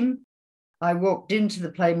met him. I walked into the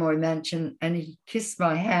Playboy Mansion and he kissed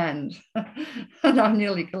my hand and I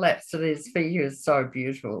nearly collapsed at his feet. He was so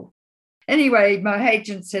beautiful. Anyway, my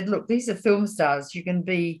agent said, look, these are film stars. You can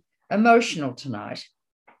be emotional tonight.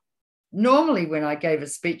 Normally, when I gave a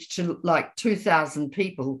speech to like 2,000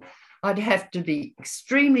 people, I'd have to be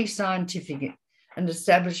extremely scientific and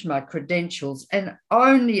establish my credentials. And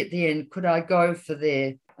only at the end could I go for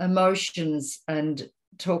their emotions and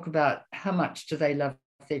talk about how much do they love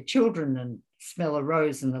their children and smell a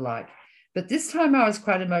rose and the like. But this time I was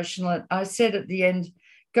quite emotional. I said at the end,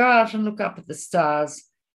 go out and look up at the stars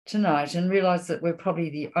tonight and realize that we're probably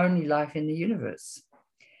the only life in the universe.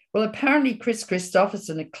 Well, apparently Chris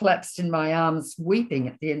Christopherson had collapsed in my arms weeping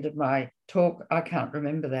at the end of my talk. I can't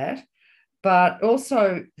remember that. But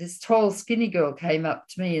also this tall, skinny girl came up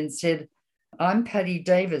to me and said, I'm Patty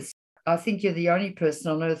Davis. I think you're the only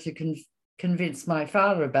person on earth who can convince my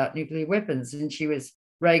father about nuclear weapons. And she was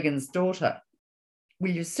Reagan's daughter.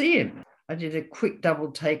 Will you see him? I did a quick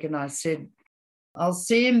double take and I said, I'll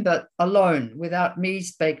see him, but alone, without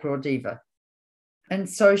Mies, Baker or Diva. And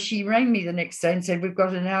so she rang me the next day and said, we've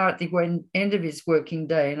got an hour at the end of his working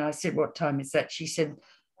day. And I said, what time is that? She said,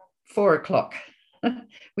 4:00,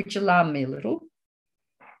 which alarmed me a little.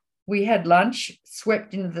 We had lunch,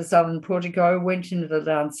 swept into the southern portico, went into the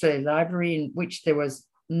downstairs library in which there were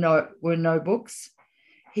no books.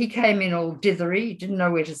 He came in all dithery, didn't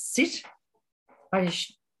know where to sit. I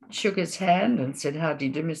shook his hand and said, how do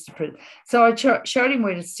you do, Mr. President? So I showed him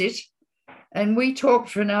where to sit, and we talked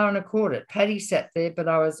for an hour and a quarter. Patty sat there, but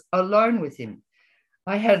I was alone with him.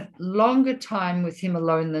 I had longer time with him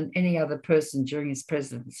alone than any other person during his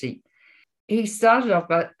presidency. He started off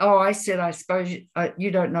by, I said, I suppose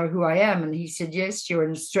you don't know who I am. And he said, yes, you're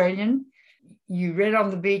an Australian. You read on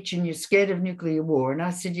the beach and you're scared of nuclear war. And I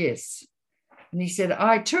said, yes. And he said,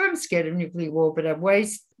 I too am scared of nuclear war, but our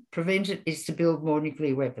ways to prevent it is to build more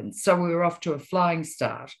nuclear weapons. So we were off to a flying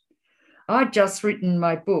start. I'd just written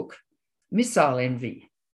my book, Missile Envy,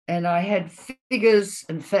 and I had figures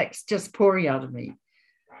and facts just pouring out of me.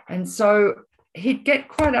 And so he'd get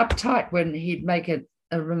quite uptight when he'd make a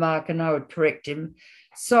remark and I would correct him.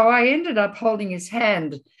 So I ended up holding his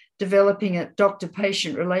hand, developing a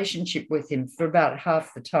doctor-patient relationship with him for about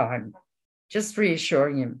half the time, just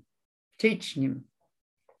reassuring him, teaching him.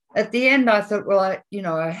 At the end, I thought, well,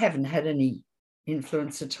 I haven't had any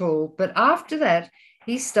influence at all. But after that,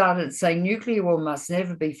 he started saying nuclear war must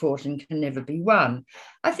never be fought and can never be won.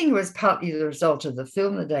 I think it was partly the result of the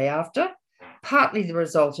film The Day After, partly the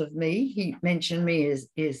result of me. He mentioned me as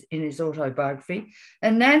in his autobiography.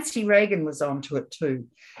 And Nancy Reagan was onto it too.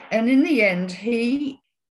 And in the end, he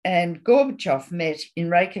and Gorbachev met in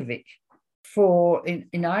Reykjavik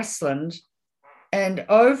in Iceland. And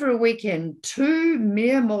over a weekend, two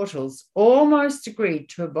mere mortals almost agreed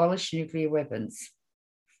to abolish nuclear weapons.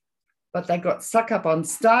 But they got stuck up on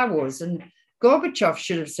Star Wars. And Gorbachev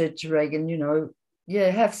should have said to Reagan,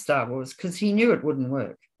 have Star Wars, because he knew it wouldn't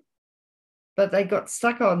work. But they got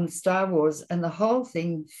stuck on Star Wars and the whole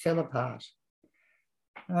thing fell apart.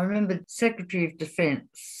 I remember Secretary of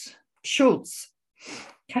Defense Shultz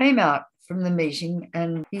came out from the meeting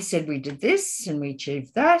and he said, we did this and we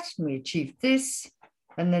achieved that and we achieved this.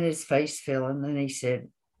 And then his face fell and then he said,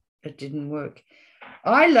 it didn't work.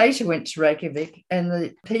 I later went to Reykjavik and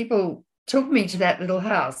the people took me to that little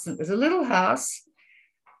house. It was a little house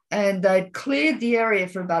and they'd cleared the area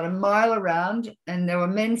for about a mile around and there were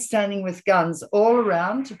men standing with guns all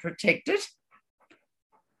around to protect it.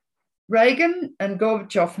 Reagan and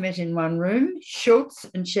Gorbachev met in one room, Shultz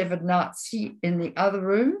and Shevardnadze in the other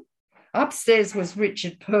room. Upstairs was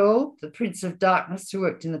Richard Perle, the Prince of Darkness who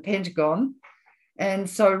worked in the Pentagon. And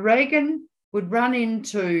so Reagan would run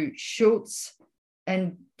into Shultz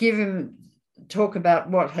and talk about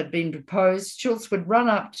what had been proposed. Shultz would run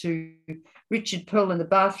up to Richard Perle in the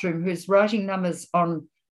bathroom, who's writing numbers on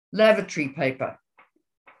lavatory paper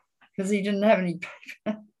because he didn't have any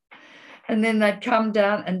paper. And then they'd come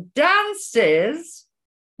down, and downstairs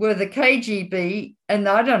were the KGB, and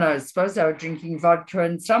I don't know, I suppose they were drinking vodka,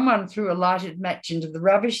 and someone threw a lighted match into the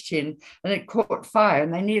rubbish tin and it caught fire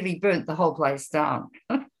and they nearly burnt the whole place down.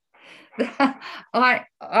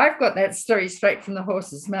 I've got that story straight from the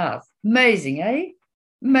horse's mouth. Amazing, eh?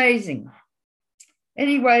 Amazing.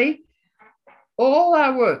 Anyway, all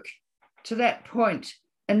our work to that point,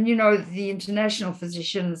 and the international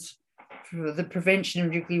physicians for the prevention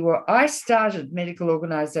of nuclear war, I started medical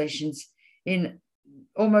organizations in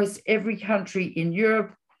almost every country in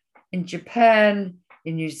Europe, in Japan,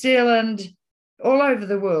 in New Zealand, all over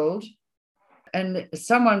the world. And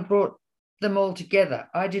someone brought them all together.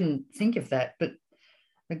 I didn't think of that, but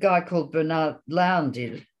a guy called Bernard Lown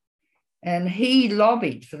did. And he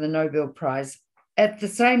lobbied for the Nobel Prize. At the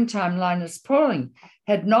same time, Linus Pauling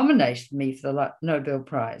had nominated me for the Nobel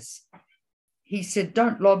Prize. He said,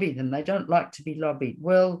 don't lobby them. They don't like to be lobbied.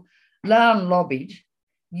 Well, Lown lobbied,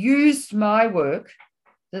 used my work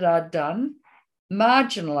that I'd done,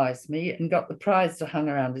 marginalised me and got the prize hung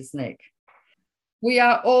around his neck. We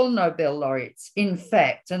are all Nobel laureates, in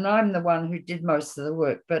fact, and I'm the one who did most of the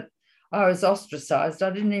work, but I was ostracised.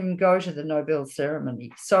 I didn't even go to the Nobel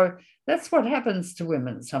ceremony. So that's what happens to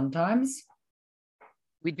women sometimes.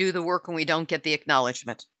 We do the work and we don't get the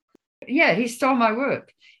acknowledgement. Yeah, he stole my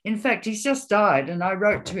work. In fact, he's just died, and I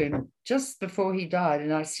wrote to him just before he died.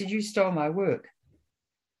 And I said, you stole my work.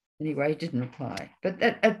 Anyway, he didn't reply. But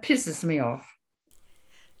that pisses me off.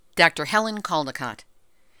 Dr. Helen Caldicott.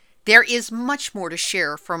 There is much more to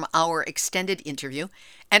share from our extended interview,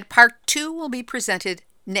 and part 2 will be presented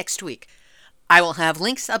next week. I will have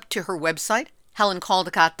links up to her website,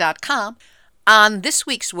 helencaldicott.com, on this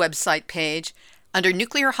week's website page under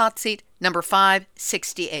Nuclear Hot Seat number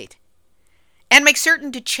 568. And make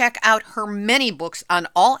certain to check out her many books on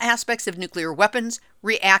all aspects of nuclear weapons,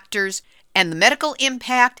 reactors, and the medical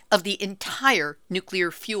impact of the entire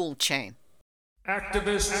nuclear fuel chain.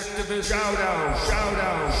 Activist, shout out.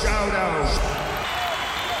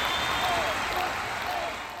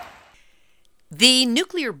 The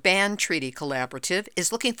Nuclear Ban Treaty Collaborative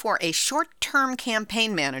is looking for a short-term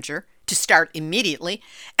campaign manager to start immediately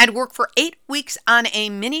and work for 8 weeks on a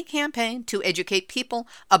mini campaign to educate people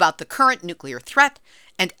about the current nuclear threat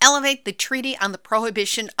and elevate the treaty on the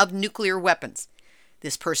prohibition of nuclear weapons.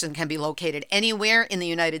 This person can be located anywhere in the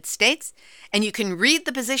United States, and you can read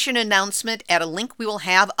the position announcement at a link we will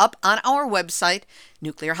have up on our website,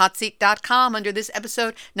 nuclearhotseat.com, under this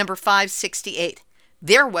episode number 568.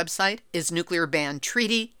 Their website is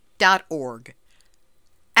nuclearbantreaty.org.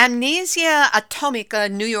 Amnesia Atomica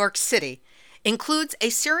New York City includes a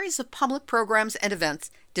series of public programs and events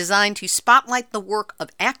designed to spotlight the work of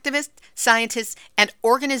activists, scientists, and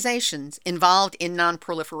organizations involved in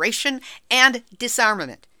nonproliferation and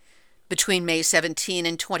disarmament. Between May 17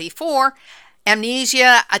 and 24,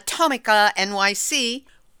 Amnesia Atomica NYC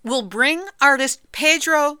will bring artist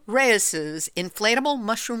Pedro Reyes's inflatable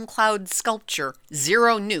mushroom cloud sculpture,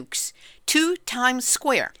 Zero Nukes, to Times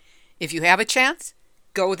Square. If you have a chance,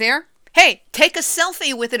 go there. Hey, take a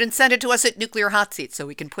selfie with it and send it to us at Nuclear Hot Seat so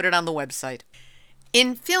we can put it on the website.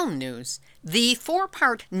 In film news, the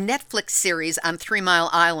 4-part Netflix series on 3 Mile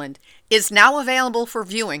Island is now available for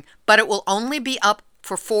viewing, but it will only be up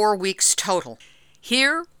for 4 weeks total.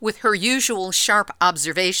 Here, with her usual sharp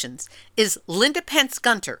observations, is Linda Pence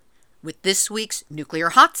Gunter with this week's Nuclear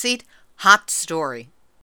Hot Seat Hot Story.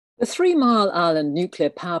 The 3 Mile Island nuclear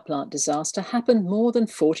power plant disaster happened more than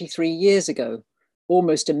 43 years ago.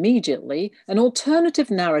 Almost immediately, an alternative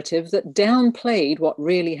narrative that downplayed what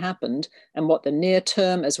really happened and what the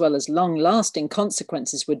near-term as well as long-lasting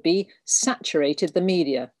consequences would be saturated the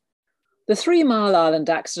media. The 3 Mile Island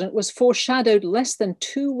accident was foreshadowed less than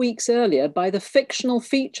 2 weeks earlier by the fictional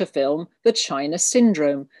feature film The China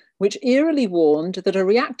Syndrome, which eerily warned that a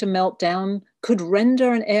reactor meltdown could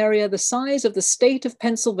render an area the size of the state of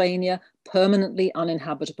Pennsylvania permanently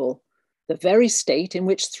uninhabitable, the very state in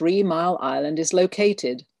which 3 Mile Island is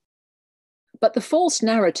located. But the false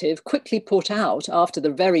narrative quickly put out after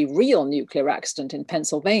the very real nuclear accident in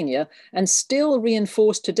Pennsylvania, and still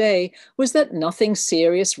reinforced today, was that nothing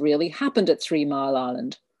serious really happened at 3 Mile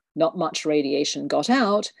Island. Not much radiation got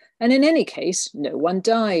out, and in any case, no one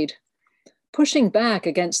died. Pushing back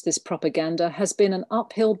against this propaganda has been an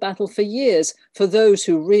uphill battle for years for those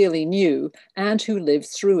who really knew and who lived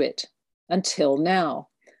through it. Until now.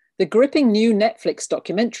 The gripping new Netflix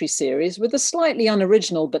documentary series, with a slightly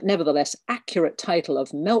unoriginal but nevertheless accurate title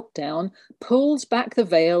of Meltdown, pulls back the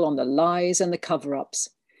veil on the lies and the cover-ups.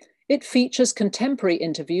 It features contemporary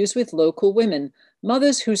interviews with local women,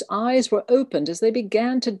 mothers whose eyes were opened as they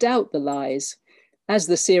began to doubt the lies. As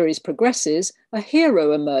the series progresses, a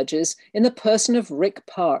hero emerges in the person of Rick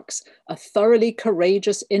Parks, a thoroughly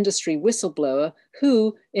courageous industry whistleblower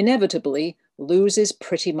who, inevitably, loses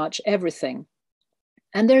pretty much everything.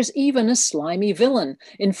 And there's even a slimy villain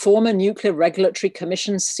in former Nuclear Regulatory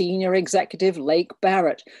Commission senior executive Lake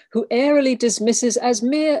Barrett, who airily dismisses as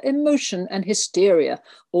mere emotion and hysteria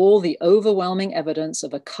all the overwhelming evidence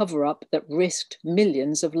of a cover-up that risked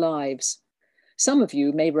millions of lives. Some of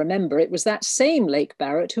you may remember it was that same Lake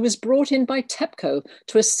Barrett who was brought in by TEPCO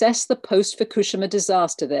to assess the post-Fukushima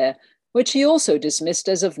disaster there, which he also dismissed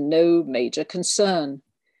as of no major concern.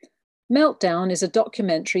 Meltdown is a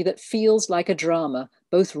documentary that feels like a drama,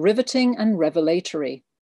 both riveting and revelatory.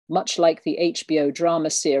 Much like the HBO drama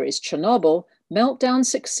series Chernobyl, Meltdown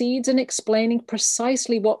succeeds in explaining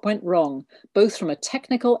precisely what went wrong, both from a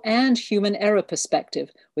technical and human error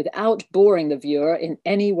perspective, without boring the viewer in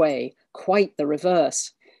any way, quite the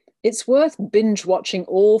reverse. It's worth binge-watching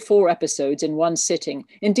all 4 episodes in one sitting.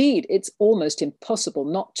 Indeed, it's almost impossible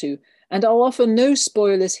not to. And I'll offer no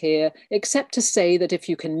spoilers here, except to say that if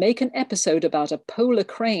you can make an episode about a polar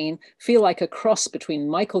crane feel like a cross between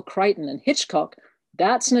Michael Crichton and Hitchcock,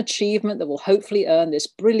 that's an achievement that will hopefully earn this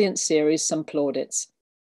brilliant series some plaudits.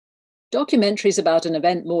 Documentaries about an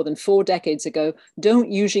event more than 4 decades ago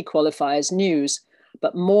don't usually qualify as news.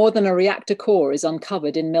 but more than a reactor core is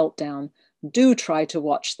uncovered in Meltdown. Do try to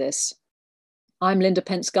watch this. I'm Linda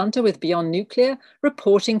Pence-Gunter with Beyond Nuclear,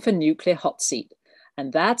 reporting for Nuclear Hot Seat.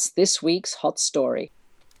 And that's this week's hot story.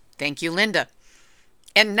 Thank you, Linda.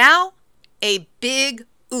 And now, a big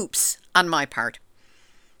oops on my part.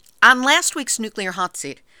 On last week's Nuclear Hot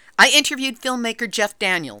Seat, I interviewed filmmaker Jeff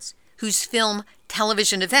Daniels, whose film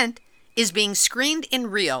Television Event is being screened in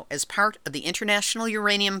Rio as part of the International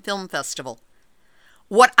Uranium Film Festival.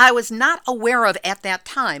 What I was not aware of at that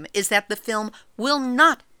time is that the film will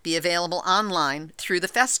not be available online through the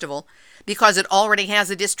festival because it already has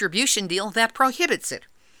a distribution deal that prohibits it.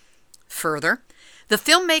 Further, the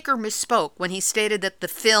filmmaker misspoke when he stated that the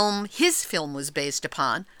film his film was based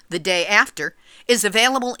upon, The Day After, is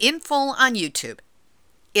available in full on YouTube.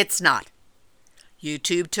 It's not.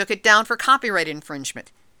 YouTube took it down for copyright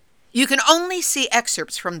infringement. You can only see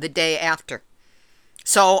excerpts from The Day After.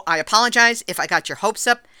 So I apologize if I got your hopes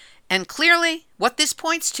up, and clearly what this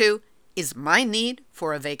points to is my need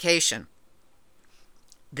for a vacation.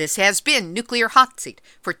 This has been Nuclear Hot Seat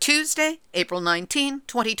for Tuesday, April 19,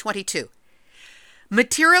 2022.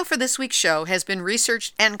 Material for this week's show has been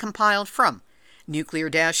researched and compiled from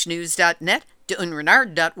nuclear-news.net,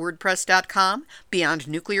 deunrenard.wordpress.com,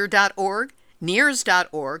 beyondnuclear.org,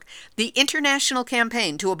 NEARS.org, the International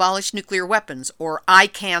Campaign to Abolish Nuclear Weapons, or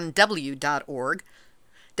ICANW.org,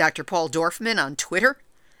 Dr. Paul Dorfman on Twitter,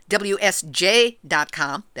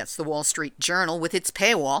 WSJ.com, that's the Wall Street Journal with its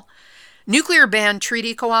paywall, Nuclear Ban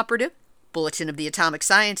Treaty Cooperative, Bulletin of the Atomic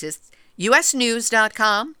Scientists,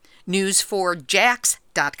 USNews.com,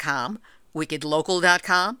 News4Jax.com,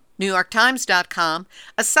 WickedLocal.com, NewYorkTimes.com,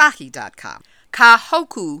 Asahi.com,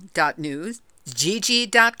 Kahoku.news,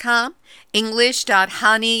 Gigi.com,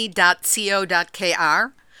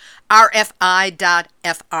 English.hani.co.kr,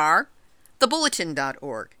 RFI.fr,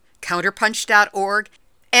 TheBulletin.org, Counterpunch.org,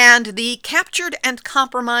 and the captured and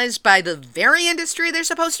compromised by the very industry they're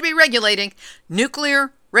supposed to be regulating,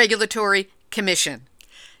 Nuclear Regulatory Commission.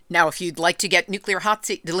 Now, if you'd like to get Nuclear Hot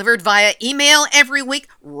Seat delivered via email every week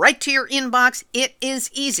right to your inbox, it is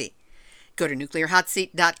easy. Go to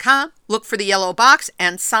nuclearhotseat.com, look for the yellow box,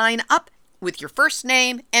 and sign up with your first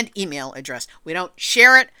name and email address. We don't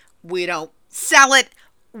share it. We don't sell it.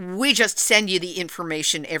 We just send you the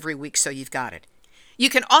information every week so you've got it. You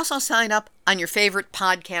can also sign up on your favorite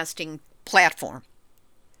podcasting platform.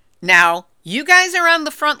 Now, you guys are on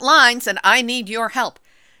the front lines and I need your help.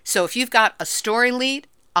 So if you've got a story lead,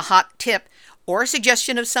 a hot tip, or a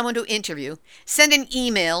suggestion of someone to interview, send an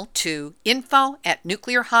email to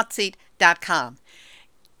info@nuclearhotseat.com.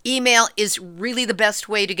 Email is really the best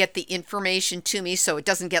way to get the information to me so it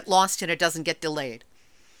doesn't get lost and it doesn't get delayed.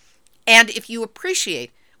 And if you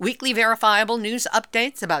appreciate weekly verifiable news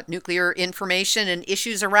updates about nuclear information and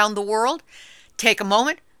issues around the world, take a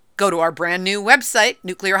moment, go to our brand new website,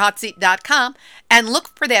 nuclearhotseat.com, and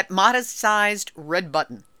look for that modest-sized red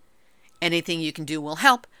button. Anything you can do will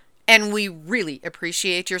help, and we really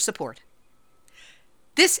appreciate your support.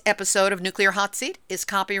 This episode of Nuclear Hot Seat is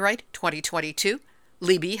copyright 2022,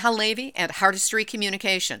 Libby Halevi and Hardestry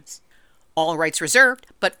Communications. All rights reserved,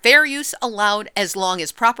 but fair use allowed as long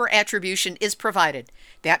as proper attribution is provided.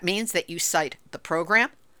 That means that you cite the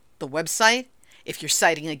program, the website. If you're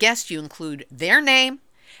citing a guest, you include their name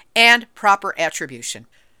and proper attribution.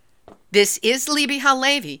 This is Libby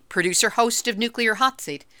Halevi, producer-host of Nuclear Hot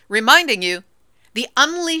Seat, reminding you the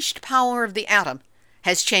unleashed power of the atom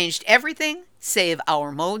has changed everything save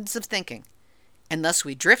our modes of thinking, and thus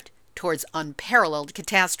we drift towards unparalleled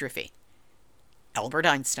catastrophe. Albert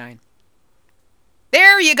Einstein.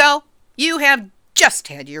 There you go. You have just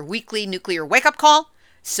had your weekly nuclear wake-up call,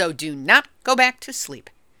 so do not go back to sleep,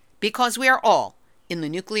 because we are all in the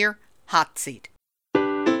Nuclear Hot Seat.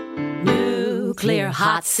 Nuclear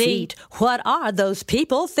Hot Seat. What are those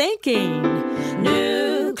people thinking?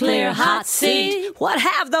 Nuclear Hot Seat. What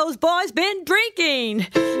have those boys been drinking?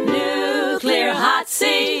 Nuclear Hot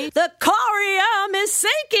Seat. The corium is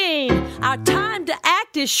sinking. Our time to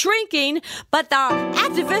act is shrinking, but our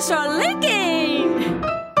activists are linking.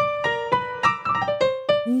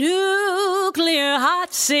 Nuclear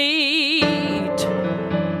Hot Seat.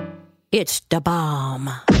 It's the bomb.